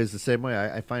 is the same way.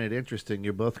 I find it interesting.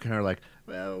 You're both kind of like,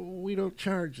 well, we don't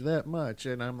charge that much.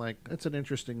 And I'm like, that's an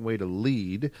interesting way to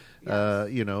lead,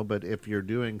 yes. But if you're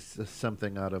doing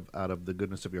something out of the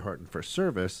goodness of your heart and for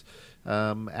service,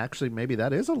 actually, maybe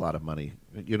that is a lot of money,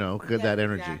 that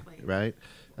energy, exactly. right?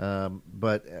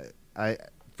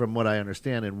 From what I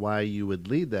understand and why you would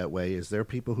lead that way, is there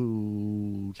people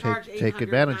who take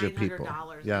advantage of people.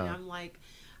 Yeah. And I'm like,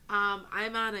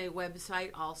 I'm on a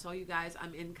website also, you guys.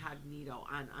 I'm incognito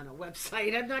on a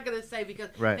website. I'm not going to say because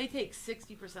they take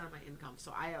 60% of my income,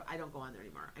 so I don't go on there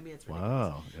anymore. I mean, it's ridiculous.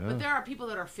 Wow, yeah. But there are people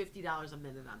that are $50 a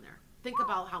minute on there. Think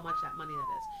about how much that money that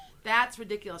is. That's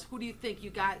ridiculous. Who do you think you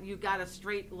got a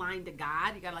straight line to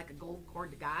God? You got like a gold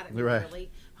cord to God? I mean,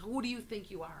 really? Who do you think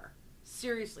you are?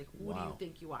 Seriously, who do you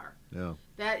think you are? Yeah.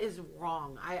 That is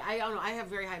wrong. I don't know. I have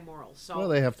very high morals. So well,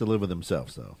 they have to live with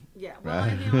themselves, though. Yeah. Well,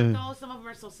 right? And some of them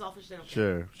are so selfish they don't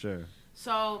care. Sure.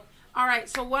 So, all right.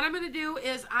 So what I'm going to do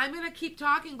is I'm going to keep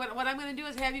talking, but what I'm going to do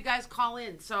is have you guys call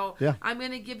in. So I'm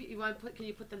going to give you. Can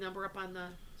you put the number up on the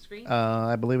screen?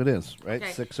 I believe it is right.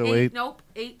 Okay. 608. Nope.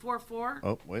 844.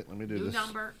 Oh wait, let me do this. New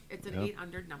number. It's an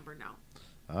 800 number now.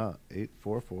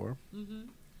 844.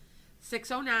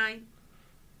 609.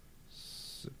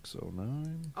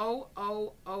 609.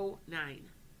 0009.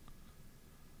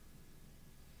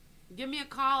 Give me a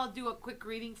call. I'll do a quick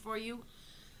reading for you.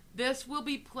 This will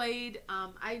be played.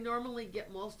 I normally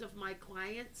get most of my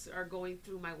clients are going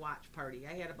through my watch party.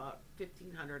 I had about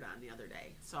 1,500 on the other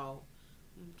day. So,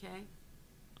 okay.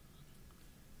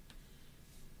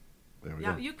 There we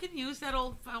go. You can use that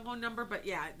old phone number, but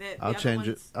I'll change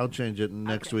it. I'll change it.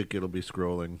 Next week it'll be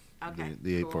scrolling. Okay.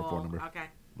 The 844 number. Okay.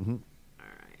 Mm-hmm.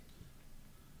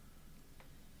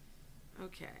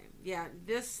 Okay. Yeah,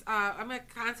 this I'm going to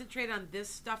concentrate on this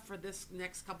stuff for this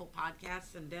next couple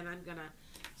podcasts, and then I'm going to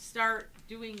start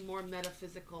doing more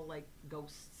metaphysical, like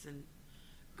ghosts and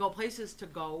places to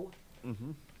go,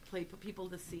 people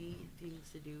to see, things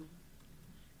to do.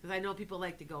 Because I know people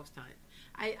like to ghost hunt.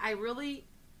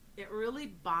 It really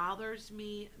bothers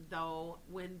me though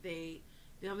when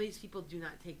these people do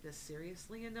not take this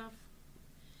seriously enough,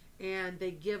 and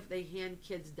they hand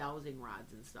kids dowsing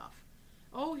rods and stuff.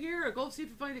 Oh, here, go see if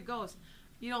you find a ghost.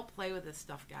 You don't play with this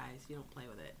stuff, guys. You don't play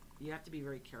with it. You have to be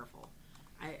very careful.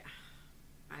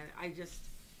 I just,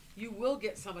 you will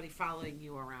get somebody following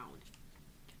you around,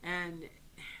 and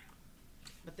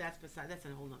but that's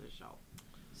a whole nother show.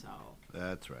 So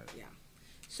That's right. yeah.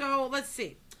 So let's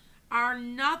see. Our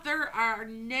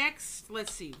next,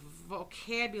 let's see,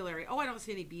 vocabulary. Oh, I don't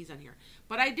see any B's on here,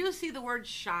 but I do see the word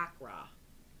chakra.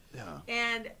 Yeah.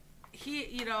 And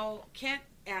Kent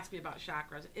asked me about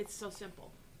chakras. It's so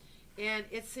simple, and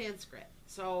it's Sanskrit.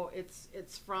 So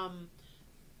it's from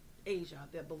Asia,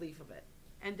 the belief of it.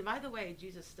 And by the way,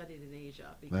 Jesus studied in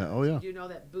Asia because oh, yeah. you know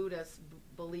that Buddhists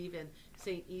believe in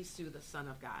Saint Isu, the Son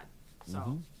of God.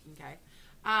 So okay.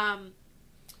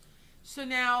 So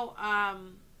now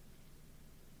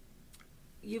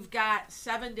you've got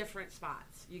 7 different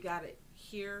spots. You got it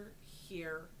here,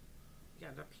 here. You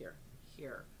got it up here,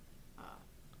 here,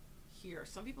 here.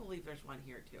 Some people believe there's one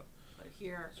here too, but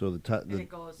here. So it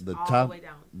goes all top, the way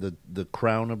down. the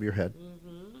crown of your head.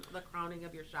 The crowning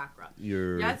of your chakra.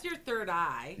 That's your third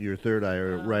eye. Your third eye,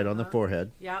 right on the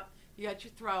forehead. Yep. You got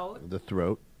your throat. The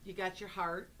throat. You got your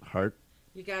heart. Heart.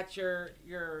 You got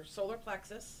your solar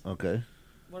plexus. Okay.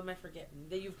 What am I forgetting?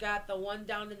 Then you've got the one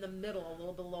down in the middle, a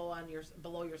little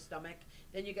below your stomach.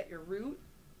 Then you got your root.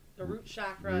 The root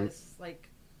chakra is like,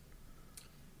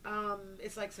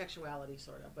 it's like sexuality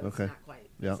sort of, but it's not quite.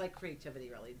 Yeah. It's like creativity,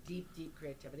 really deep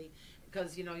creativity,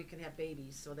 because you can have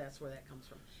babies, so that's where that comes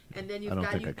from. And then you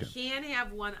can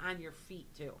have one on your feet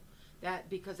too.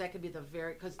 Because that could be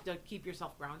because to keep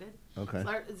yourself grounded. Okay.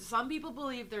 So some people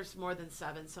believe there's more than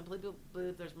 7. Some people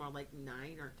believe there's more like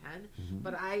 9 or 10.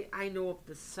 But I know of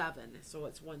the 7. So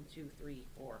it's 1, 2, 3,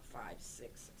 4, 5,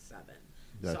 6, 7.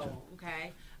 Gotcha. So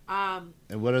okay.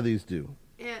 And what do these do?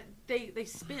 And they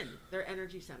spin. They're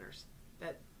energy centers.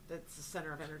 That's the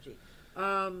center of energy.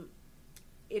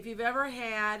 If you've ever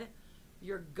had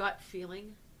your gut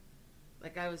feeling,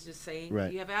 like I was just saying,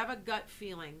 right. You have a gut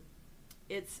feeling.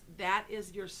 That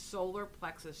is your solar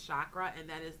plexus chakra, and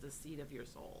that is the seat of your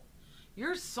soul.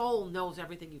 Your soul knows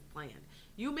everything you've planned.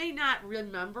 You may not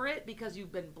remember it because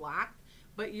you've been blocked,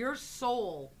 but your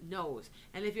soul knows.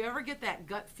 And if you ever get that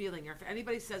gut feeling, or if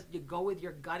anybody says you go with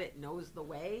your gut, it knows the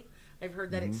way, I've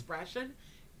heard that expression,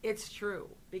 it's true,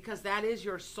 because that is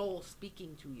your soul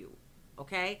speaking to you,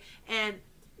 okay? And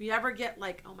if you ever get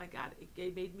like, oh my God,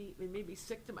 it made me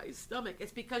sick to my stomach,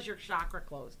 it's because your chakra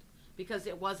closed. Because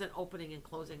it wasn't opening and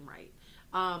closing right.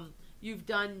 You've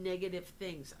done negative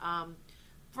things.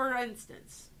 For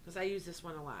instance, because I use this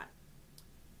one a lot,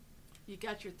 you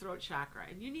got your throat chakra,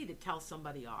 and you need to tell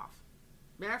somebody off.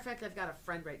 Matter of fact, I've got a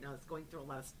friend right now that's going through a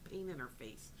lot of pain in her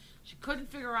face. She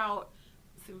couldn't figure out,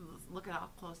 look at how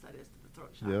close that is to the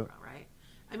throat chakra, right?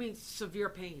 I mean, severe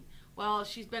pain. Well,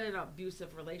 she's been in an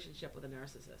abusive relationship with a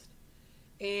narcissist.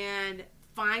 And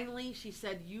finally, she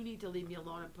said, you need to leave me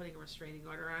alone. I'm putting a restraining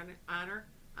order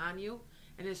on you.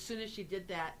 And as soon as she did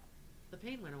that, the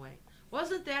pain went away.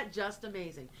 Wasn't that just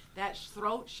amazing? That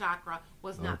throat chakra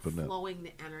was not flowing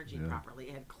the energy properly.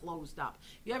 It had closed up.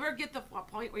 You ever get the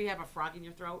point where you have a frog in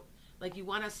your throat? Like you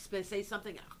want to say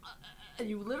something and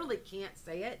you literally can't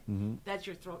say it? That's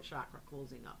your throat chakra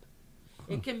closing up.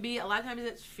 It can be, a lot of times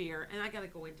it's fear. And I got to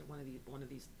go into one of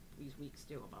these weeks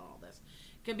too about all this.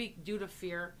 It can be due to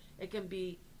fear. It can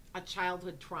be a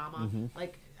childhood trauma.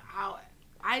 Like how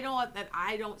I know that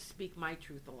I don't speak my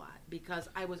truth a lot because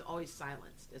I was always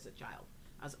silenced as a child.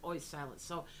 I was always silenced.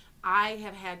 So I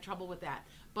have had trouble with that.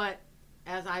 But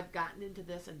as I've gotten into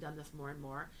this and done this more and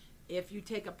more, if you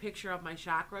take a picture of my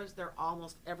chakras, they're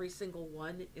almost every single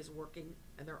one is working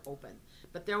and they're open.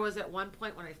 But there was at one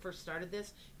point when I first started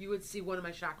this, you would see one of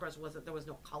my chakras there was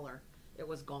no color. It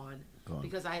was gone.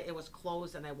 Because it was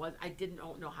closed and I didn't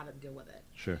know how to deal with it.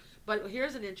 Sure. But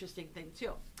here's an interesting thing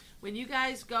too. When you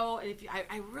guys go, and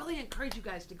I really encourage you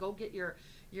guys to go get your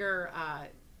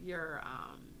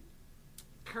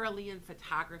Carolean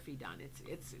photography done.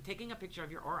 It's taking a picture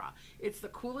of your aura. It's the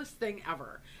coolest thing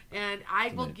ever. And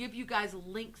I will give you guys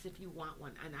links if you want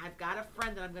one. And I've got a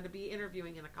friend that I'm going to be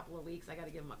interviewing in a couple of weeks. I got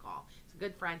to give him a call. He's a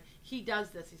good friend. He does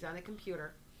this. He's on a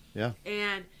computer. Yeah.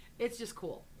 And it's just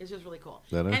cool. It's just really cool.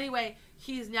 That is. Anyway,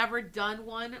 he's never done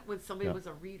one when somebody was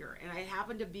a reader. And I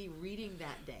happened to be reading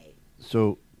that day.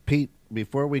 So, Pete,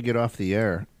 before we get off the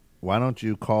air, why don't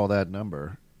you call that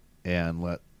number and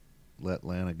let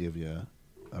Lana give you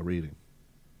a reading?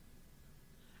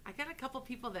 I got a couple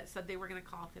people that said they were going to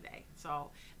call today.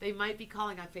 So they might be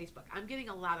calling on Facebook. I'm getting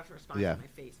a lot of response on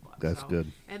my Facebook. That's good.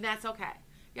 And that's okay.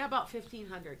 Yeah, about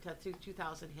 1,500 to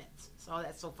 2,000 hits. So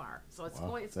that's so far. So it's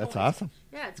going. That's awesome.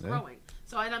 Yeah, it's growing.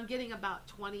 So and I'm getting about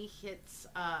 20 hits,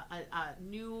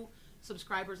 new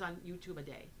subscribers on YouTube a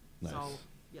day. Nice. So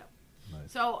yeah.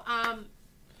 Nice. So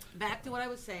back to what I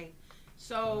was saying.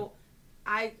 So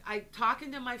I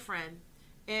talking to my friend,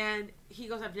 and he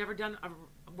goes, "I've never done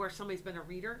where somebody's been a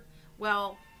reader."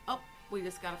 Well, oh, we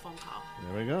just got a phone call.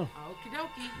 There we go. Okie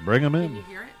dokie. Bring 'em in. Can you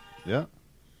hear it? Yeah.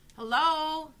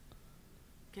 Hello.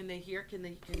 Can they hear? Can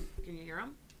you hear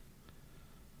them?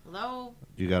 Hello.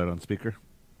 You got it on speaker.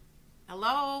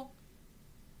 Hello.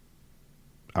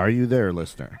 Are you there,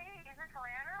 listener? Hey, is this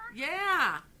Lana?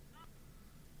 Yeah.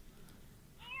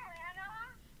 Hey, Lana.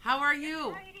 How are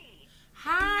you? Heidi.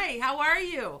 Hi. How are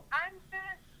you? I'm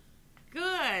good.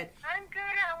 Good. I'm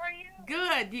good. How are you?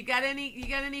 Good. You got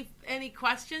any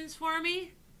questions for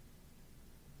me?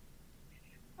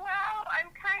 Well,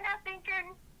 I'm kind of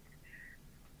thinking,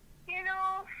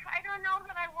 I don't know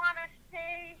that I want to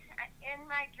stay in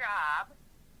my job,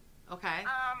 Okay.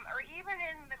 or even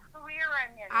in the career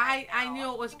I'm in. I right now.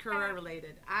 knew it was I'm career kinda-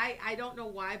 related. I don't know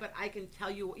why, but I can tell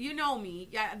you. You know me.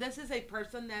 Yeah, this is a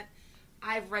person that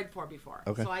I've read for before,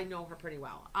 Okay. so I know her pretty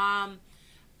well.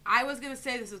 I was gonna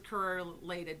say this is career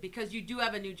related because you do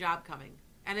have a new job coming,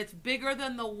 and it's bigger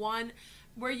than the one.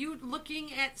 Were you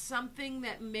looking at something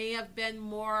that may have been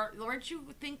more? Weren't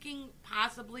you thinking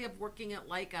possibly of working at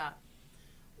like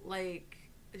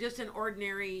just an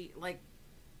ordinary like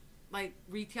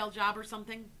retail job or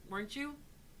something? Weren't you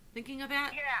thinking of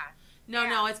that? Yeah. No, Yeah.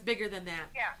 no, it's bigger than that.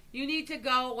 Yeah. You need to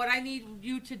go. What I need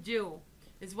you to do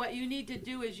is what you need to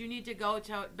do is you need to go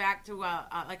back to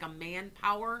like a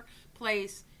manpower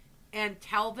place and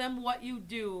tell them what you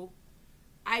do.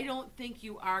 I don't think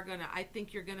you are gonna. I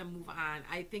think you're gonna move on.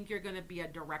 I think you're gonna be a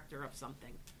director of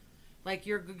something. Like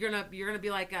you're gonna be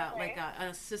like an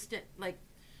assistant, like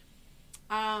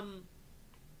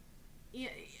in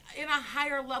a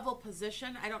higher level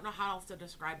position. I don't know how else to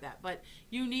describe that, but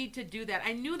you need to do that.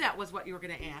 I knew that was what you were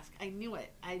going to ask. I knew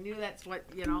it. I knew that's what,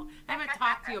 I haven't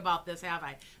talked to you about this, have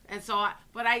I? And so,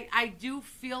 but I do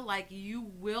feel like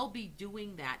you will be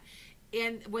doing that.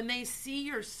 And when they see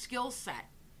your skill set,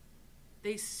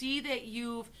 they see that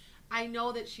I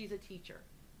know that she's a teacher.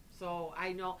 So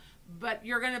I know, but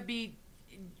you're going to be,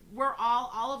 we're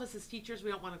all of us as teachers,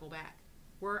 we don't want to go back.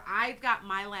 I've got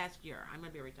my last year. I'm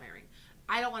going to be retiring.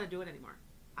 I don't want to do it anymore.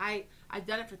 I've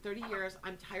done it for 30 years.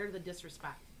 I'm tired of the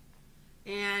disrespect.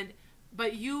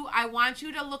 But I want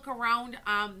you to look around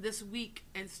this week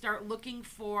and start looking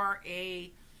for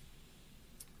a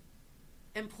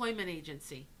employment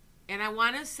agency. And I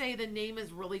want to say the name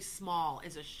is really small.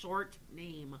 It's a short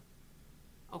name.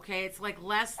 Okay, it's like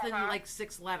less than like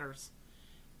 6 letters.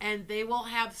 And they will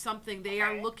have something. They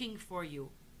are looking for you.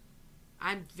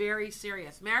 I'm very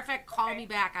serious. Matter of fact, call me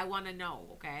back. I want to know,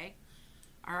 okay?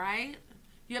 All right?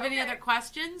 Do you have any other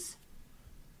questions?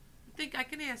 I think I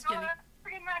can ask No, any. that's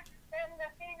pretty much been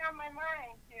the thing on my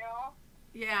mind,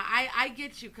 Yeah, I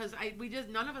get you because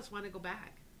none of us want to go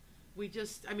back.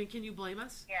 Can you blame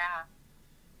us? Yeah.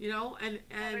 And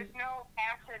There's no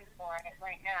passion for it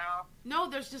right now. no,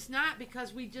 there's just not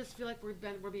because we just feel like we're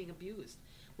being abused.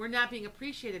 We're not being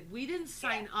appreciated. We didn't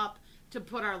sign up to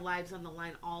put our lives on the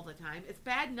line all the time. It's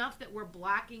bad enough that we're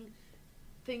blocking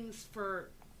things for,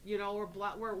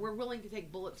 we're willing to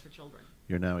take bullets for children.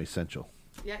 You're now essential.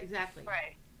 Yeah, exactly.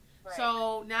 Right.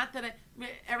 So not that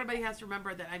everybody has to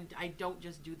remember that I don't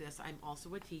just do this. I'm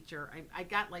also a teacher. I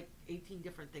got like 18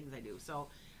 different things I do. So,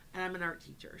 and I'm an art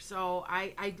teacher. So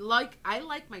I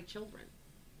like my children.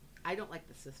 I don't like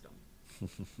the system.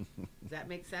 Does that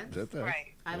make sense? That does.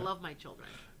 Right. I love my children.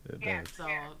 It Yeah. does. So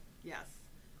yes,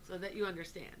 so that you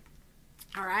understand.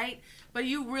 All right, but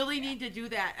you really need to do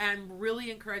that. I'm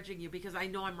really encouraging you because I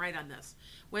know I'm right on this.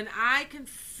 When I can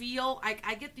feel,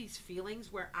 I get these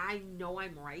feelings where I know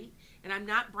I'm right, and I'm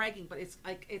not bragging, but it's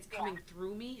like it's coming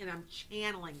through me, and I'm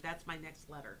channeling. That's my next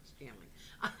letter. It's channeling.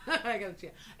 I gotta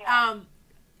channel. Yeah.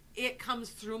 It comes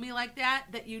through me like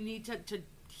that you need to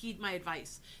heed my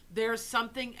advice. There's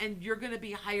something, and you're going to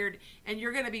be hired, and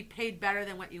you're going to be paid better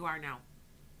than what you are now.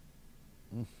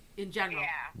 In general.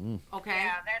 Yeah. Okay?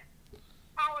 Yeah, that's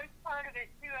always part of it,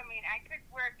 too. I mean, I could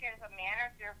work as a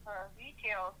manager for a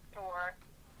retail store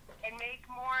and make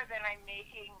more than I'm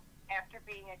making after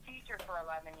being a teacher for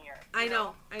 11 years. I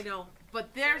know.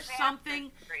 But there's That's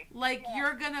something great. like Yeah.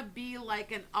 you're going to be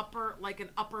like an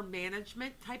upper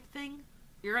management type thing.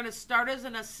 You're going to start as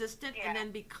an assistant and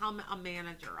then become a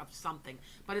manager of something.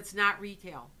 But it's not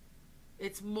retail.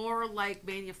 It's more like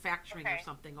manufacturing or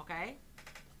something, okay?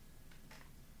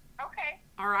 Okay.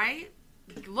 All right?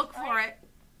 Look for it.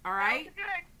 All right? Sounds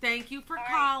good. Thank you for All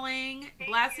right. calling. Thank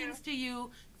Blessings you. to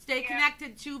you. Stay Yeah.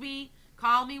 connected to me.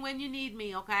 Call me when you need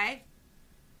me, okay?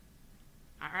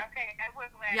 All right. Okay, I would,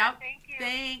 Lana. Yep. Thank you.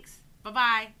 Thanks.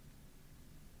 Bye-bye.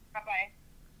 Bye-bye.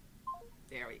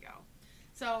 There we go.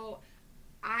 So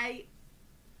I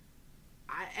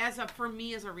for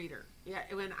me as a reader,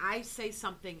 when I say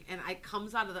something and I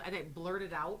comes out of and I blurt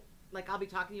it out, like I'll be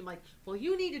talking to you, I'm like, well,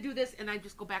 you need to do this, and I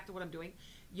just go back to what I'm doing.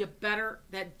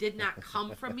 That did not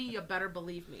come from me. You better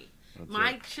believe me.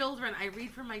 My children, I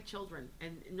read for my children,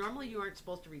 and normally you aren't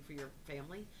supposed to read for your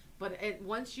family, but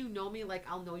once you know me, like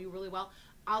I'll know you really well,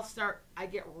 I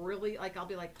get really, like, I'll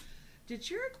be like, did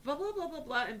your blah, blah, blah, blah,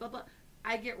 blah, and blah, blah.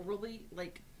 I get really,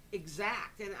 like,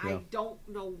 exact, and I don't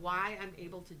know why I'm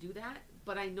able to do that,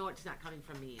 but I know it's not coming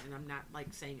from me, and I'm not,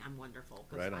 like, saying I'm wonderful,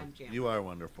 because I'm Jan. You are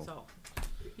wonderful. So,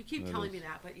 you keep telling me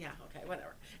that, but yeah, okay,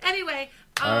 whatever. Anyway,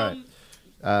 all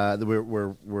right.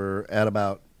 We're at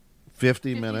about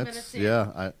 50 minutes. In.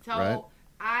 Yeah. So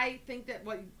I think that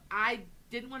I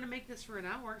didn't want to make this for an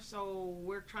hour, so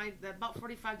we're trying about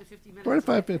 45 to 50 minutes.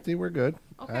 45, 50, we're good.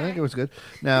 Okay. I think it was good.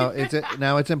 Now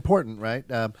it's important, right?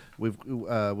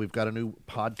 We've got a new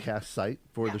podcast site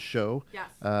for the show,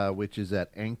 which is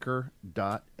at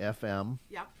anchor.fm.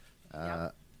 Yep.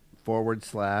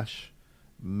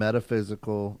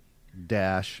 /metaphysical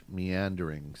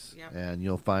meanderings, and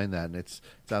you'll find that, and it's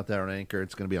out there on Anchor.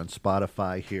 It's going to be on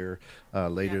Spotify here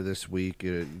later this week.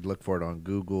 Look for it on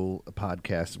Google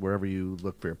Podcasts, wherever you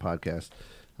look for your podcast.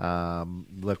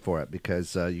 Look for it,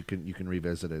 because you can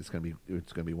revisit it. It's going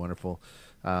to be wonderful.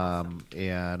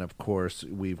 And of course,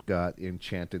 we've got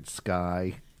Enchanted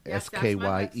Sky.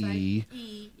 SKYE.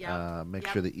 Make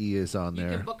sure the E is on there.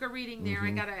 You can book a reading there.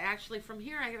 I gotta actually, from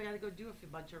here, I gotta go do a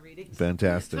bunch of readings.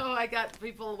 Fantastic. So I got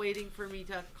people waiting for me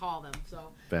to call them.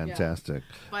 So fantastic.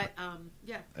 But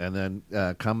And then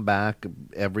come back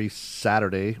every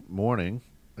Saturday morning.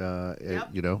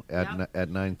 At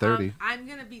 9:30. I'm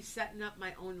gonna be setting up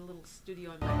my own little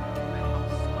studio in my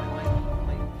house. So I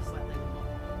might just let them know.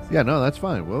 Yeah, no, that's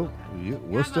fine. We'll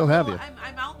still have you.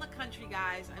 I'm out in the country,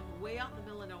 guys. I'm way out in the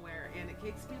middle of nowhere, and it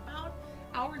takes me about an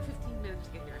hour and 15 minutes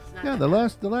to get here. It's not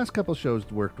the last couple shows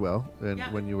worked well,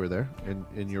 when you were there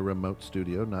in your remote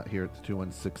studio, not here at the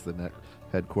 216 The Net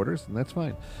headquarters, and that's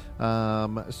fine.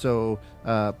 So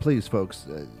please, folks,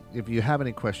 if you have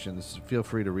any questions, feel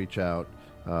free to reach out.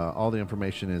 All the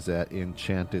information is at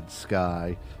Enchanted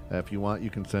Sky. If you want, you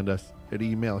can send us an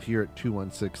email here at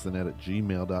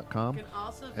 216thenet@gmail.com. You can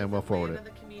also and we'll forward it. The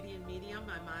Comedian Medium.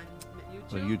 I'm on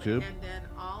YouTube. On YouTube. And then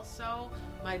also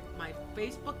my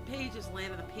Facebook page is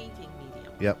Land of the Painting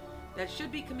Medium. Yep. That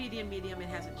should be Comedian Medium. It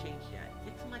hasn't changed yet. It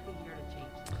takes them like a year to change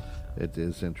that. So. It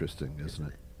is interesting, isn't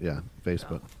it? Yeah,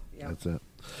 Facebook. So, yeah. That's it.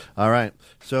 All right.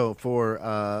 So for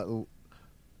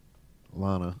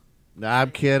Lana. No,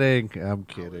 I'm kidding.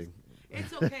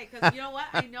 It's okay, because you know what?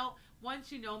 I know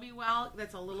once you know me well,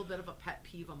 that's a little bit of a pet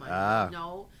peeve of mine. I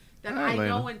know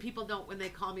when people when they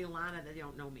call me Lana, they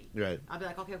don't know me. Right. I'll be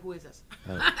like, okay, who is this?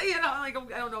 I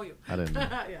don't know you. I didn't know.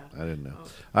 Yeah. I didn't know.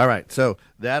 All right. So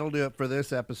that'll do it for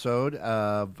this episode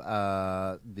of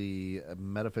the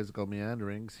Metaphysical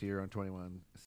Meanderings here on 21